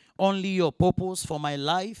Jesus, only your purpose for my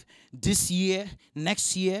life this year,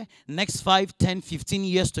 next 5, 10, 15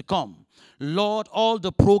 years to come. Lord, all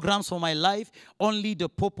the programs for my life, only the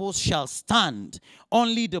purpose shall stand.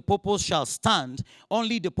 Only the purpose shall stand.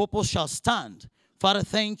 Only the purpose shall stand. Father,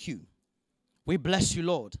 thank you. We bless you,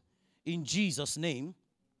 Lord. In Jesus' name,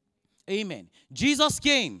 amen. Jesus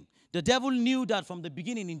came. The devil knew that from the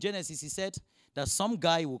beginning in Genesis. He said that some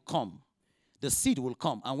guy will come. The seed will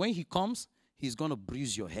come. And when he comes, he's going to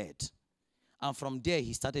bruise your head. And from there,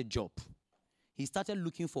 he started job. He started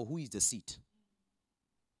looking for who is the seed.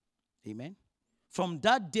 Amen. From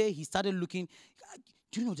that day, he started looking.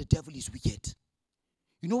 Do you know the devil is wicked?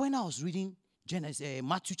 You know, when I was reading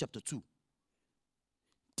Matthew chapter 2,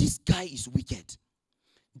 this guy is wicked.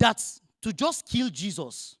 That's to just kill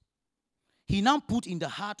Jesus. He now put in the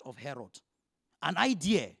heart of Herod an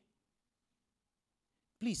idea.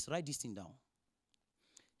 Please write this thing down.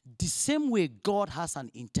 The same way God has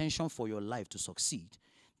an intention for your life to succeed,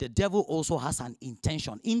 the devil also has an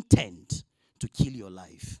intent to kill your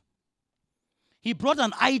life. He brought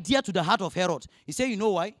an idea to the heart of Herod. He said, you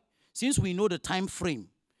know why? Since we know the time frame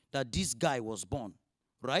that this guy was born,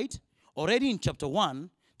 right? Already in chapter 1,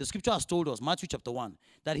 the scripture has told us, Matthew chapter 1,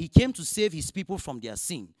 that he came to save his people from their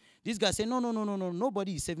sin. This guy said, no,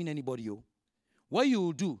 nobody is saving anybody. Yo. What you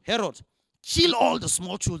will do, Herod, kill all the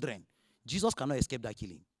small children. Jesus cannot escape that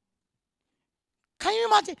killing. Can you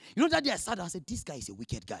imagine? You know that day I sat down and said, this guy is a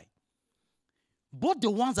wicked guy. Both the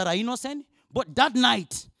ones that are innocent, but that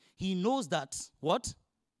night, he knows that, what?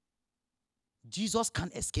 Jesus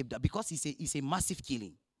can't escape that because it's a massive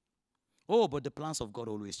killing. Oh, but the plans of God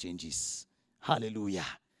always changes. Hallelujah.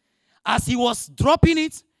 As he was dropping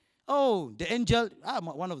it, oh, the angel,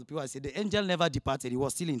 one of the people I said, the angel never departed. He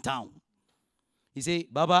was still in town. He said,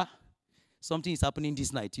 Baba, something is happening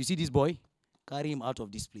this night. You see this boy? Carry him out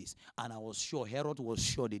of this place. And I was sure, Herod was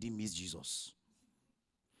sure they didn't miss Jesus.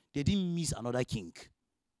 They didn't miss another king.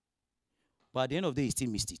 But at the end of the day, he still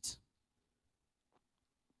missed it.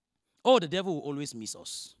 Oh, the devil will always miss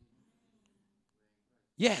us.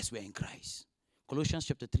 Yes, we're in Christ. Colossians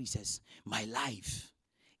chapter 3 says, my life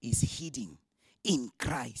is hidden in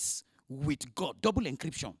Christ with God. Double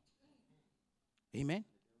encryption. Amen?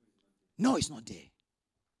 No, it's not there.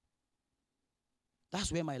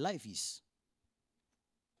 That's where my life is.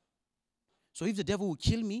 So if the devil will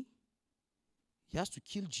kill me, he has to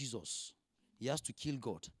kill Jesus. He has to kill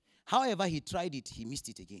God. However he tried it, he missed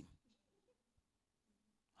it again.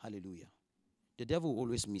 Hallelujah. The devil will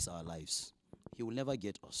always miss our lives. He will never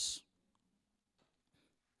get us.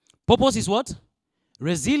 Purpose is what?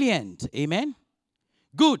 Resilient. Amen?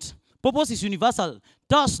 Good. Purpose is universal.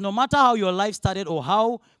 Thus, no matter how your life started or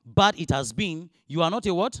how bad it has been, you are not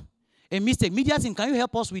a what? A mistake. Media team, can you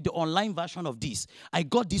help us with the online version of this? I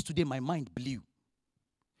got this today, my mind blew.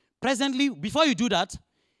 Presently, before you do that,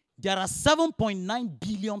 there are 7.9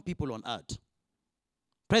 billion people on earth.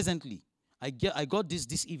 Presently. I got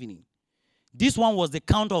this evening. This one was the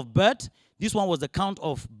count of birth. This one was the count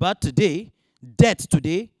of birth today, death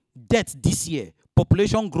this year,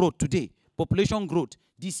 population growth today, population growth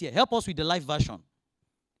this year. Help us with the live version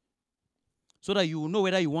so that you will know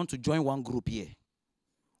whether you want to join one group here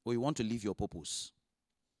or you want to leave your purpose.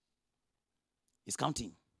 It's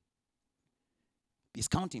counting. It's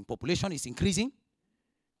counting. Population is increasing.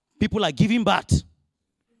 People are giving birth.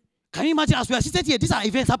 Can you imagine as we are seated here, these are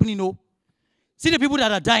events happening, no? See the people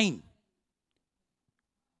that are dying.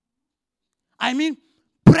 I mean,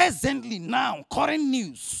 presently now, current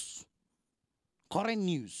news. Current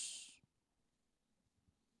news.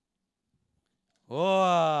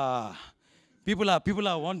 Oh, people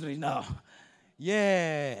are wondering now.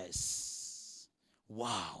 Yes.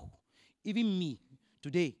 Wow. Even me,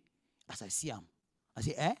 today, as I see them, I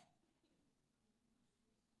say,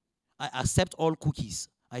 I accept all cookies.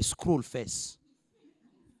 I scroll first.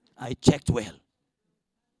 I checked well.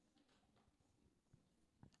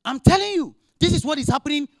 I'm telling you, this is what is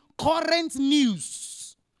happening. Current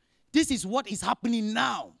news. This is what is happening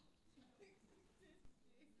now.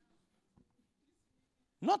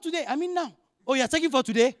 Not today. I mean now. Oh, you're checking for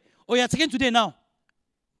today? Oh, you're checking today now.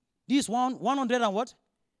 This 100 and what?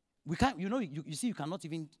 We can't, you see, you cannot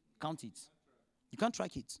even count it. You can't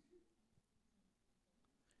track it.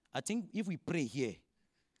 I think if we pray here,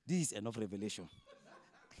 this is enough revelation.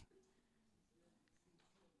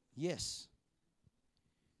 Yes.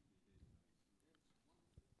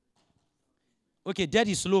 Okay, death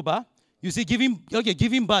is slow, but you see,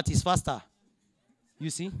 giving birth is faster. You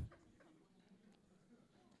see?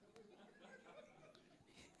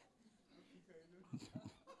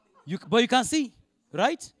 But you can see,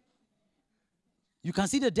 right? You can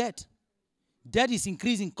see the death. Death is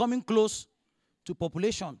increasing, coming close to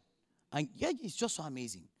population. And yeah, it's just so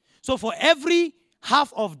amazing. So for every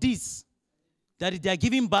half of this that they are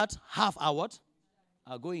giving birth, half are what?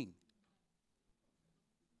 Are going.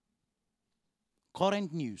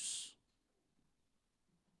 Current news.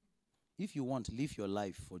 If you want to live your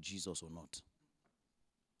life for Jesus or not,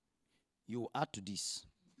 you will add to this.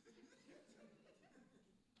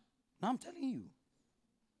 Now I'm telling you.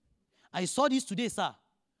 I saw this today, sir.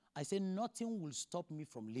 I said, nothing will stop me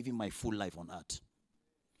from living my full life on earth.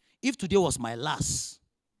 If today was my last,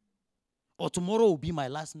 or tomorrow will be my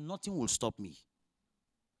last, nothing will stop me.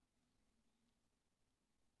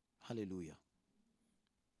 Hallelujah.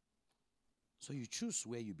 So you choose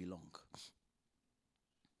where you belong.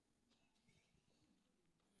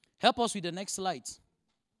 Help us with the next slide.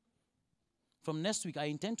 From next week, I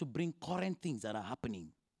intend to bring current things that are happening.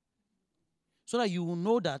 So that you will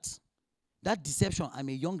know that deception, I'm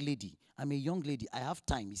a young lady, I have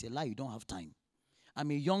time. It's a lie, you don't have time.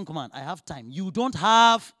 I'm a young man, I have time. You don't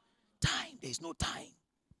have time. There's no time.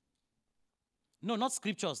 No, not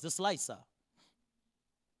scriptures, the slides, sir.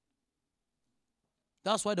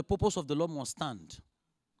 That's why the purpose of the Lord must stand.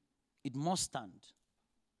 It must stand.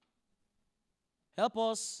 Help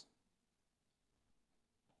us.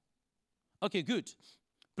 Okay, good.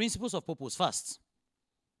 Principles of purpose first.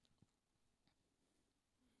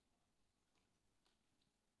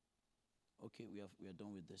 Okay, we are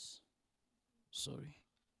done with this. Sorry.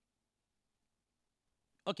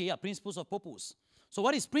 Okay, yeah, principles of purpose. So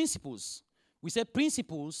what is principles? We said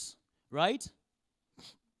principles, right?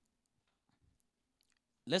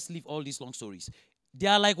 Let's leave all these long stories. They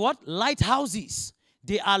are like what? Lighthouses.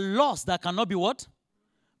 They are laws that cannot be what?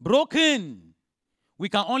 Broken. We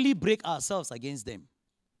can only break ourselves against them.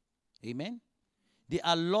 Amen? They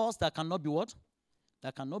are laws that cannot be what?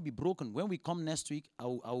 That cannot be broken. When we come next week, I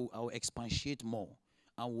will expatiate more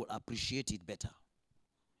and will appreciate it better.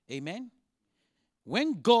 Amen?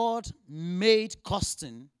 When God made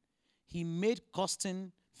Coston, he made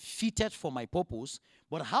Coston fitted for my purpose.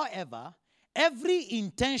 But however, every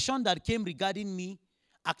intention that came regarding me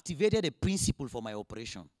activated a principle for my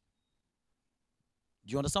operation.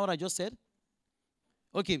 Do you understand what I just said?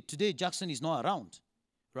 Okay, today Jackson is not around,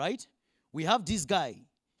 right? We have this guy,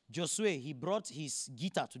 Josue, he brought his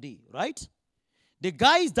guitar today, right? The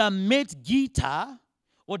guys that made guitar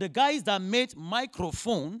or the guys that made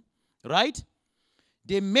microphone, right?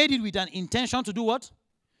 They made it with an intention to do what?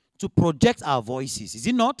 To project our voices, is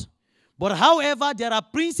it not? But however, there are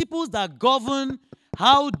principles that govern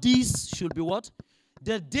how this should be what?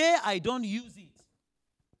 The day I don't use it,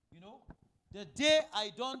 the day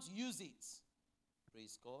I don't use it,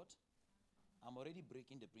 praise God, I'm already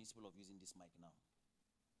breaking the principle of using this mic now.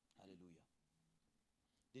 Hallelujah.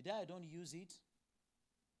 The day I don't use it,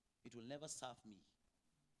 it will never serve me.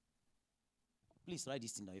 Please write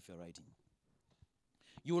this thing down if you're writing.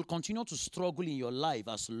 You will continue to struggle in your life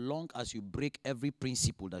as long as you break every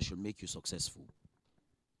principle that should make you successful.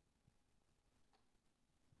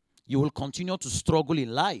 You will continue to struggle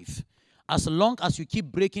in life as long as you keep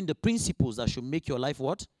breaking the principles that should make your life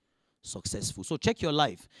what? Successful. So check your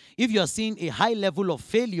life. If you are seeing a high level of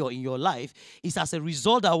failure in your life, it's as a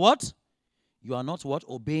result that what? You are not what?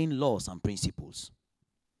 Obeying laws and principles.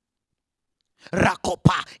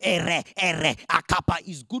 Rakopa, ere, akapa.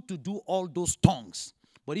 It's good to do all those tongues.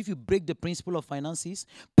 But if you break the principle of finances,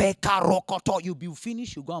 peka rokoto, you'll be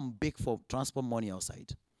finished, you go and beg for transport money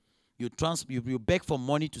outside. You beg for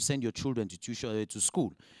money to send your children to tuition, to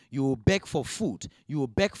school. You will beg for food. You will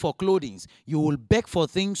beg for clothing. You will beg for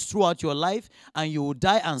things throughout your life, and you will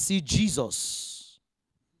die and see Jesus.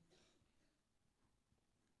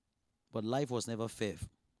 But life was never fair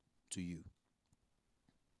to you.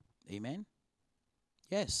 Amen?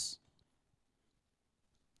 Yes.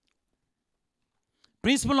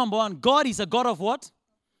 Principle number one, God is a God of what?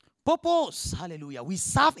 Purpose. Hallelujah. We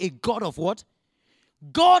serve a God of what?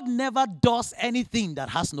 God never does anything that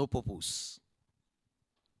has no purpose.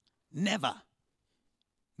 Never.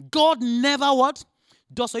 God never what?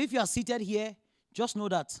 Does. So if you are seated here, just know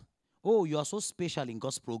that, oh, you are so special in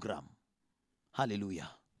God's program. Hallelujah.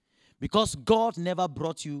 Because God never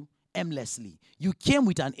brought you aimlessly. You came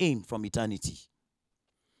with an aim from eternity.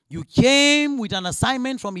 You came with an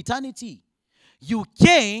assignment from eternity. You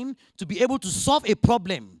came to be able to solve a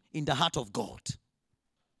problem in the heart of God.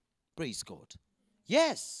 Praise God.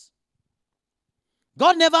 Yes.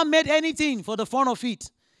 God never made anything for the fun of it.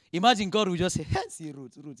 Imagine God will just say, hey, see,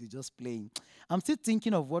 Ruth is just playing. I'm still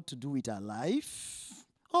thinking of what to do with her life.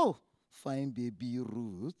 Oh, fine baby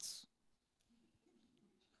Ruth.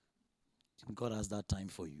 God has that time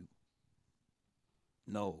for you.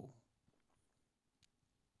 No.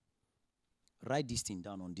 Write this thing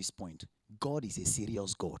down on this point. God is a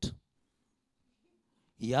serious God.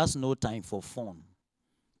 He has no time for fun.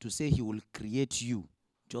 To say he will create you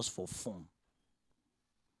just for fun.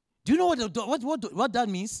 Do you know what that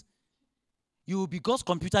means? You will be God's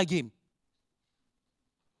computer game.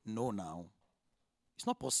 No, now. It's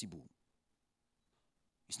not possible.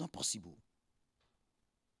 It's not possible.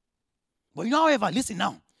 But however, listen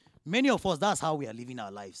now. Many of us, that's how we are living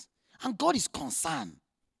our lives. And God is concerned.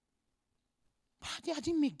 I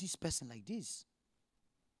didn't make this person like this.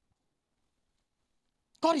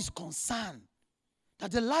 God is concerned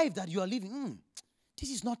that the life that you are living, This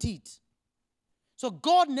is not it. So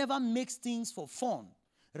God never makes things for fun.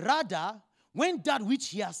 Rather, when that which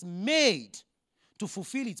he has made to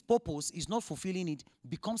fulfill its purpose is not fulfilling it,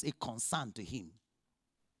 becomes a concern to him.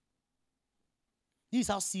 This is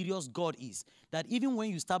how serious God is. That even when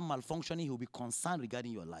you start malfunctioning, he will be concerned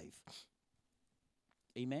regarding your life.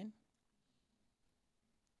 Amen?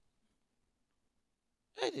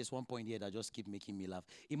 Hey, there's one point here that just keep making me laugh.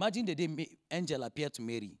 Imagine the day angel appeared to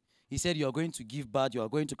Mary. He said, you are going to give birth, you are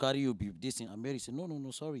going to carry your baby. This thing. And Mary said,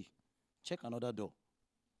 no, sorry. Check another door.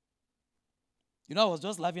 You know, I was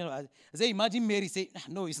just laughing. I said, imagine Mary say,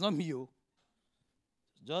 no, it's not me.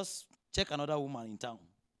 Just check another woman in town.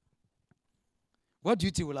 What do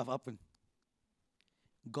you think will have happened?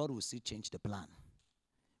 God will still change the plan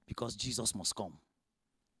because Jesus must come.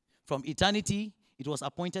 From eternity, it was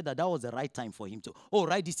appointed that was the right time for him to,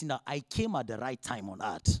 write this thing down. I came at the right time on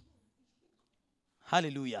earth.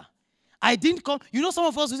 Hallelujah. I didn't come. You know, some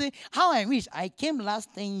of us will say, how I wish I came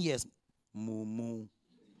last 10 years. Moo.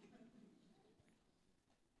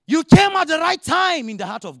 You came at the right time in the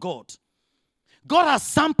heart of God. God has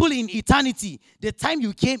sampled in eternity. The time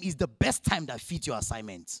you came is the best time that fits your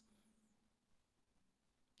assignment.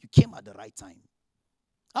 You came at the right time.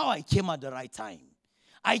 How I came at the right time?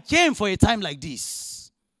 I came for a time like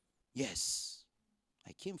this. Yes.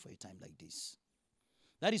 I came for a time like this.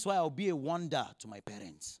 That is why I'll be a wonder to my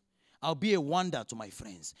parents. I'll be a wonder to my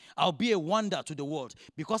friends. I'll be a wonder to the world.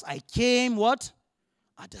 Because I came what?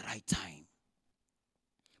 At the right time.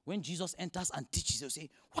 When Jesus enters and teaches, they'll say,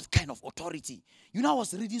 what kind of authority? You know, I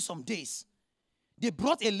was reading some days. They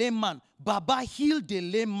brought a lame man. Baba healed the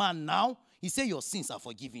lame man now. He said, your sins are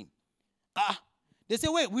forgiven. They say,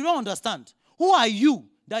 wait, we don't understand. Who are you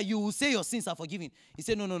that you will say your sins are forgiven? He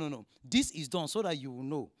said, no. This is done so that you will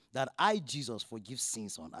know that I, Jesus, forgive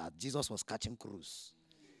sins on earth. Jesus was catching cruise.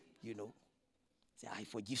 You know. Say, I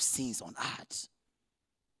forgive sins on earth.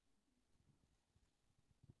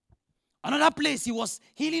 Another place, he was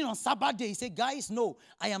healing on Sabbath day. He said, guys, no,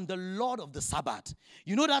 I am the Lord of the Sabbath.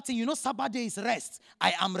 You know that thing? You know Sabbath day is rest.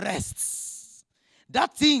 I am rest.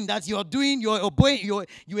 That thing that you're doing, you are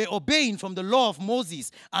obeying from the law of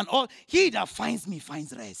Moses and all. He that finds me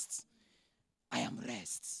finds rest. I am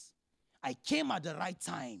rest. I came at the right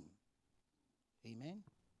time. Amen.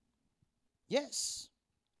 Yes.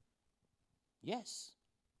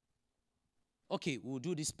 Okay, we'll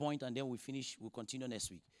do this point and then we'll finish. We'll continue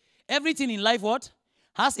next week. Everything in life, what?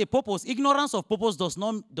 Has a purpose. Ignorance of purpose does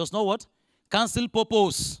not what? Cancel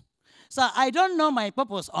purpose. So I don't know my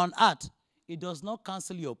purpose on earth. It does not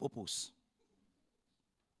cancel your purpose.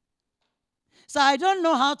 So I don't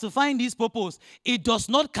know how to find this purpose. It does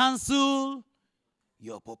not cancel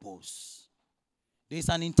your purpose. There is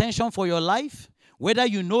an intention for your life. Whether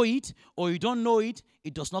you know it or you don't know it,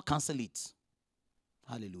 it does not cancel it.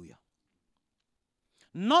 Hallelujah.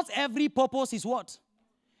 Not every purpose is what?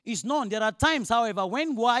 Is known. There are times, however,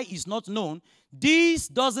 when why is not known, this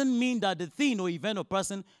doesn't mean that the thing or event or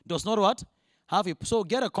person does not what? Have it. So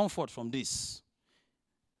get a comfort from this.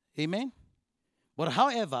 Amen? But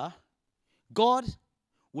however, God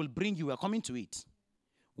will bring you, we are coming to it,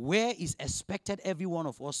 where is expected every one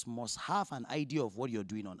of us must have an idea of what you're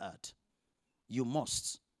doing on earth. You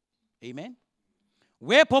must. Amen?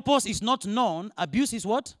 Where purpose is not known, abuse is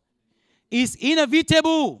what? Is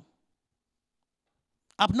inevitable.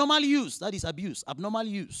 Abnormal use, that is abuse. Abnormal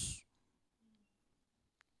use.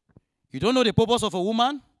 You don't know the purpose of a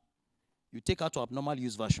woman? You take her to abnormal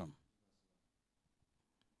use version.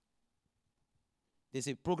 There's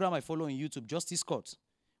a program I follow on YouTube, Justice Court.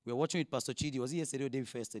 We were watching with Pastor Chidi. Was it yesterday or day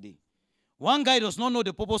before yesterday? One guy does not know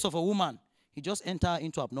the purpose of a woman. He just enters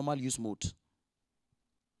into abnormal use mode.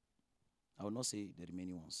 I will not say the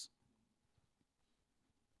remaining ones.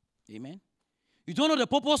 Amen. You don't know the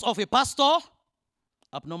purpose of a pastor?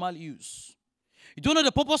 Abnormal use. You don't know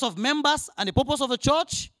the purpose of members and the purpose of a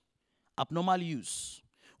church? Abnormal use.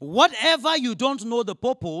 Whatever you don't know the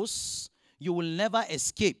purpose, you will never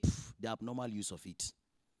escape the abnormal use of it.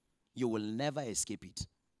 You will never escape it.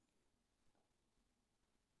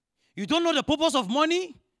 You don't know the purpose of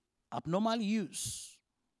money? Abnormal use.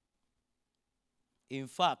 In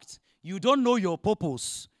fact, you don't know your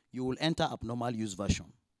purpose, you will enter abnormal use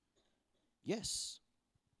version. Yes.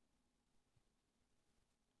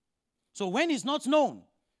 So when it's not known,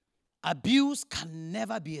 abuse can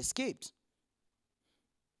never be escaped.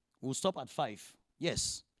 We'll stop at 5.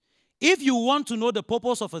 Yes. If you want to know the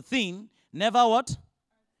purpose of a thing, never what?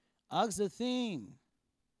 Ask the thing.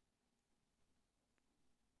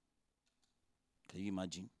 Can you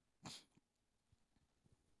imagine?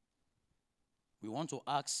 We want to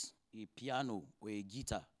ask a piano or a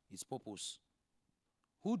guitar its purpose.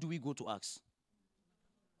 Who do we go to ask?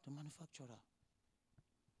 The manufacturer.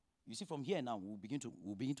 You see, from here now, we'll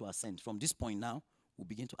begin to ascend. From this point now, we'll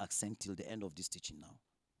begin to ascend till the end of this teaching now.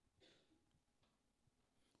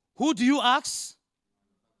 Who do you ask?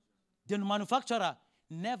 The manufacturer.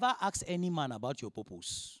 Never ask any man about your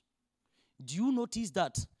purpose. Do you notice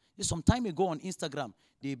that some time ago on Instagram,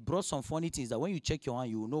 they brought some funny things that when you check your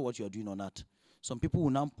hand, you will know what you're doing or not. Some people will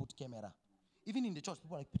now put camera. Even in the church,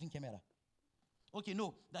 people are like putting camera. Okay,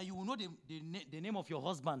 no, that you will know the name of your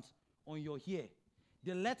husband on your hair.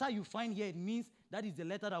 The letter you find here, it means that is the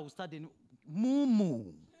letter that will start the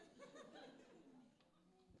moo.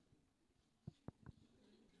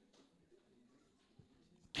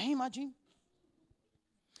 Can you imagine?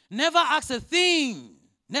 Never ask a thing.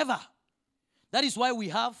 Never. That is why we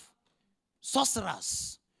have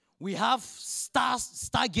sorcerers. We have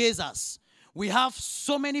stargazers. We have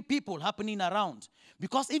so many people happening around.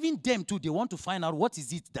 Because even them too, they want to find out what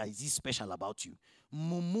is it that is special about you.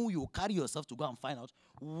 Mumu, you carry yourself to go and find out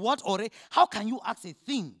how can you ask a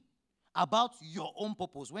thing about your own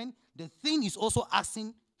purpose when the thing is also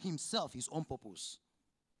asking himself his own purpose.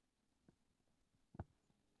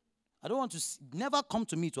 I don't want to never come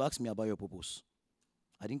to me to ask me about your purpose.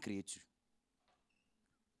 I didn't create you.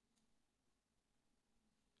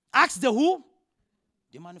 Ask the who?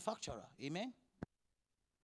 The manufacturer. Amen.